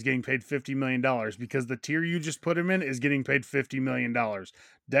you think he's getting paid $50 million, because the tier you just put him in is getting paid $50 million.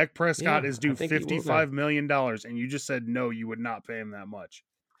 Dak Prescott is due $55 million, and you just said no, you would not pay him that much.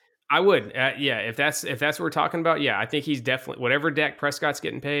 I would, yeah. If that's what we're talking about, yeah, I think he's definitely, whatever Dak Prescott's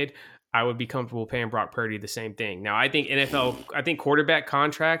getting paid, I would be comfortable paying Brock Purdy the same thing. Now, I think quarterback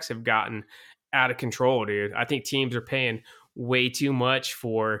contracts have gotten out of control, dude. I think teams are paying way too much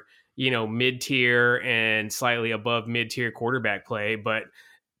for, mid-tier and slightly above mid-tier quarterback play. But,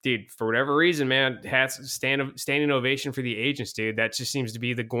 dude, for whatever reason, man, standing ovation for the agents, dude. That just seems to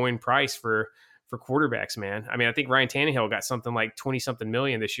be the going price for quarterbacks, man. I mean, I think Ryan Tannehill got something like 20-something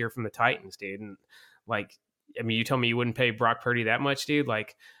million this year from the Titans, dude. And, like, I mean, you told me you wouldn't pay Brock Purdy that much, dude.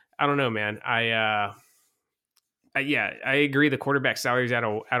 Like, I don't know, man. I agree the quarterback salary's out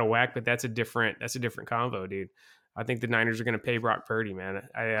of whack, but that's a different convo, dude. I think the Niners are going to pay Brock Purdy, man.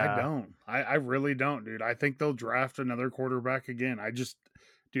 I don't. I really don't, dude. I think they'll draft another quarterback again. I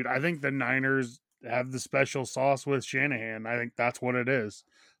think the Niners have the special sauce with Shanahan. I think that's what it is.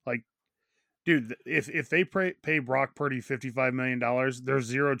 Like, dude, if they pay Brock Purdy $55 million, there's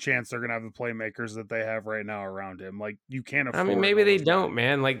zero chance they're gonna have the playmakers that they have right now around him. Like, you can't afford. I mean, maybe they don't,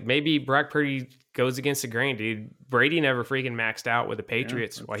 man. Like, maybe Brock Purdy goes against the grain, dude. Brady never freaking maxed out with the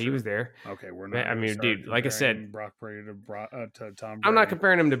Patriots while he was there. Okay, we're not. I mean, dude, like I said, Brock Purdy to Tom Brady. I'm not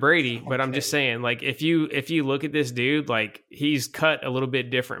comparing him to Brady, but I'm Okay. just saying, like, if you look at this dude, like, he's cut a little bit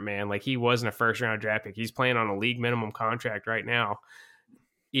different, man. Like, he wasn't a first round draft pick. He's playing on a league minimum contract right now.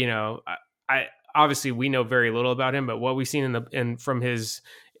 I obviously we know very little about him, but what we've seen from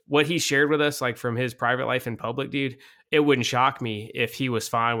what he shared with us, like, from his private life in public, dude, it wouldn't shock me if he was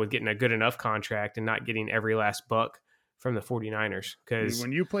fine with getting a good enough contract and not getting every last buck from the 49ers. Because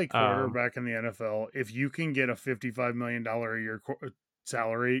when you play quarterback in the NFL, if you can get a $55 million a year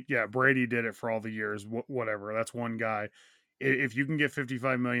salary, yeah, Brady did it for all the years, whatever. That's one guy. If you can get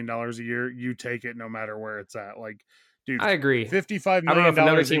 $55 million a year, you take it no matter where it's at. Like, dude, I agree. $55 million. I don't know if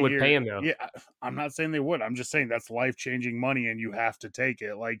another team would pay him, though. Yeah, I'm not saying they would. I'm just saying that's life-changing money, and you have to take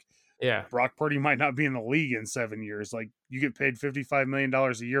it. Like, yeah, Brock Purdy might not be in the league in 7 years. Like, you get paid $55 million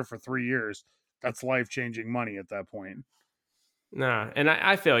a year for 3 years. That's life-changing money at that point. Nah, and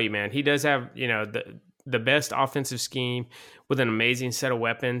I feel you, man. He does have, the best offensive scheme with an amazing set of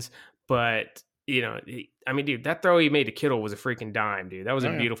weapons. But I mean, dude, that throw he made to Kittle was a freaking dime, dude. That was a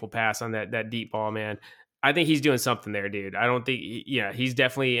Oh, yeah. beautiful pass on that deep ball, man. I think he's doing something there, dude. I don't think, he's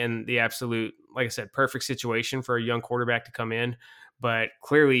definitely in the absolute, like I said, perfect situation for a young quarterback to come in. But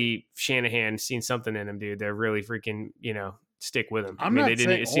clearly, Shanahan seen something in him, dude. They're really freaking, stick with him. I I'm mean, not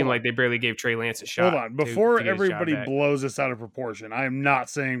saying. it Hold seemed on. like they barely gave Trey Lance a Hold shot on. to Before get his job everybody back. blows this out of proportion, I am not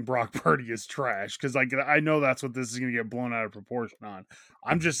saying Brock Purdy is trash because I know that's what this is going to get blown out of proportion on.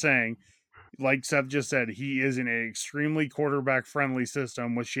 I'm just saying, like Seth just said, he is in an extremely quarterback friendly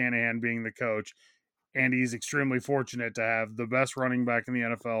system with Shanahan being the coach, and he's extremely fortunate to have the best running back in the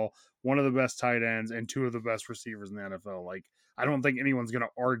NFL, one of the best tight ends, and two of the best receivers in the NFL. Like, I don't think anyone's going to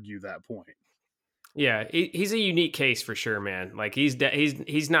argue that point. Yeah, he's a unique case for sure, man. Like he's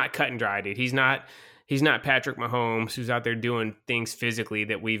not cut and dry, dude. He's not Patrick Mahomes, who's out there doing things physically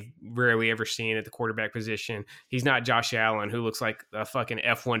that we've rarely ever seen at the quarterback position. He's not Josh Allen, who looks like a fucking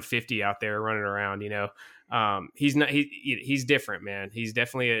F-150 out there running around. He's not. He's different, man. He's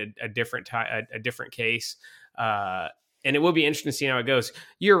definitely a different a different case. And it will be interesting to see how it goes.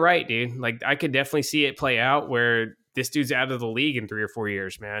 You're right, dude. Like I could definitely see it play out where this dude's out of the league in 3 or 4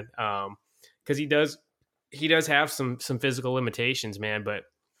 years, man. Because he does have some physical limitations, man. But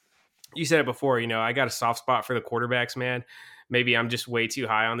you said it before, I got a soft spot for the quarterbacks, man. Maybe I'm just way too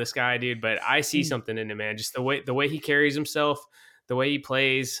high on this guy, dude. But I see something in him, man. Just the way he carries himself, the way he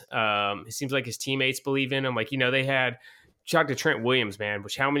plays. It seems like his teammates believe in him. Like they had talk to Trent Williams, man.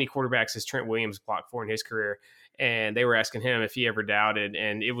 Which how many quarterbacks has Trent Williams blocked for in his career? And they were asking him if he ever doubted,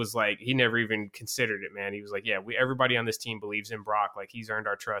 and it was like he never even considered it, man. He was like, "Yeah, everybody on this team believes in Brock. Like he's earned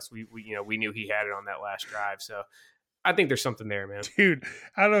our trust. We knew he had it on that last drive." So I think there's something there, man. Dude,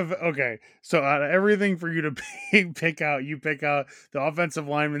 out of everything for you to pick out, you pick out the offensive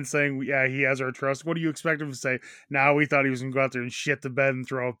lineman saying, "Yeah, he has our trust." What do you expect him to say? Now we thought he was gonna go out there and shit the bed and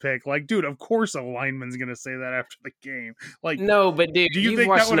throw a pick. Like, dude, of course a lineman's gonna say that after the game. Like, no, but dude, do you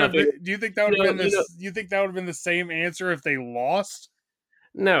think that would have been? Do you think that would have been this? Do you think that would have been the same answer if they lost?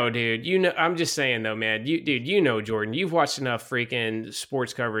 No, dude. I'm just saying though, man. Jordan. You've watched enough freaking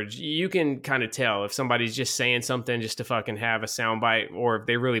sports coverage. You can kind of tell if somebody's just saying something just to fucking have a soundbite, or if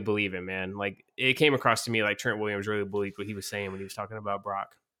they really believe it, man. Like it came across to me like Trent Williams really believed what he was saying when he was talking about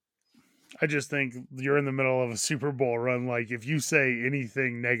Brock. I just think you're in the middle of a Super Bowl run. Like, if you say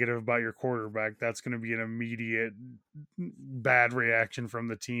anything negative about your quarterback, that's going to be an immediate bad reaction from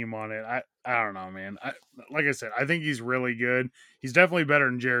the team on it. I don't know, man. Like I said, I think he's really good. He's definitely better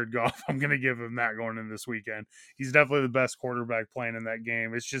than Jared Goff. I'm going to give him that going in this weekend. He's definitely the best quarterback playing in that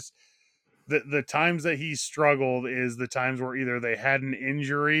game. It's just the times that he struggled is the times where either they had an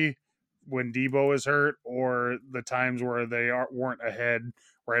injury when Debo is hurt, or the times where they weren't ahead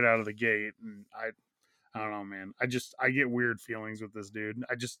right out of the gate. And I don't know, man. I get weird feelings with this dude.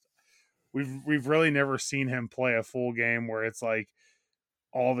 We've really never seen him play a full game where it's like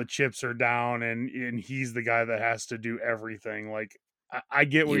all the chips are down and he's the guy that has to do everything. Like I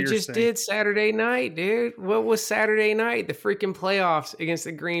get what you're saying. You just did Saturday night, dude. What was Saturday night? The freaking playoffs against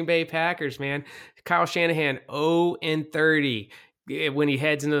the Green Bay Packers, man. Kyle Shanahan 0-30 when he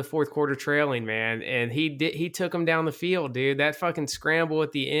heads into the fourth quarter trailing, man. And he took him down the field, dude. That fucking scramble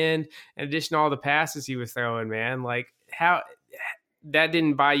at the end, in addition to all the passes he was throwing, man. Like how that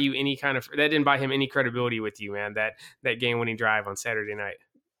didn't buy him any credibility with you, man. That game winning drive on Saturday night.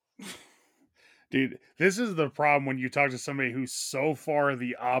 Dude, this is the problem when you talk to somebody who's so far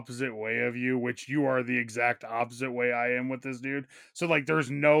the opposite way of you, which you are the exact opposite way I am with this dude. So like,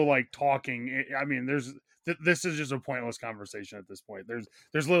 there's no like talking. I mean, this is just a pointless conversation at this point.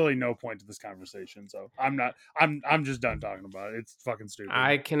 There's literally no point to this conversation. So I'm just done talking about it. It's fucking stupid.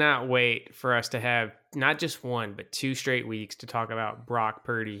 I cannot wait for us to have not just one, but 2 straight weeks to talk about Brock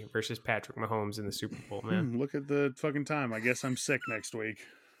Purdy versus Patrick Mahomes in the Super Bowl, man. Look at the fucking time. I guess I'm sick next week.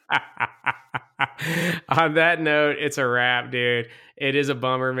 On that note, it's a wrap, dude. It is a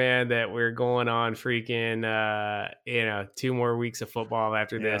bummer, man, that we're going on freaking 2 more weeks of football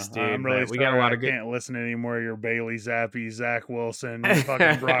after this, dude. I'm really sorry. We got a lot of can't listen to any more of your Bailey Zappi, Zach Wilson,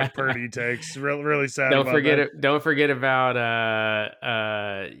 fucking Brock Purdy takes. Really sad. Don't forget about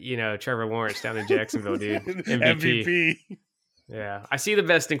Trevor Lawrence down in Jacksonville, dude. MVP. Yeah, I see the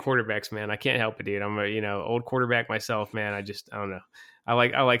best in quarterbacks, man. I can't help it, dude. I'm a old quarterback myself, man. I don't know. I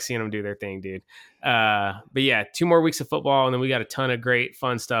like seeing them do their thing, dude. But yeah, 2 more weeks of football, and then we got a ton of great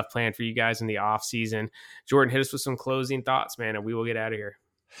fun stuff planned for you guys in the off season. Jordan, hit us with some closing thoughts, man, and we will get out of here.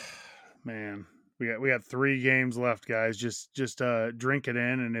 Man, we got 3 games left, guys. Just drink it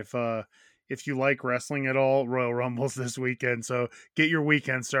in, and if you like wrestling at all, Royal Rumble's this weekend. So get your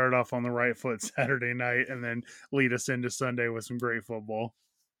weekend started off on the right foot Saturday night and then lead us into Sunday with some great football.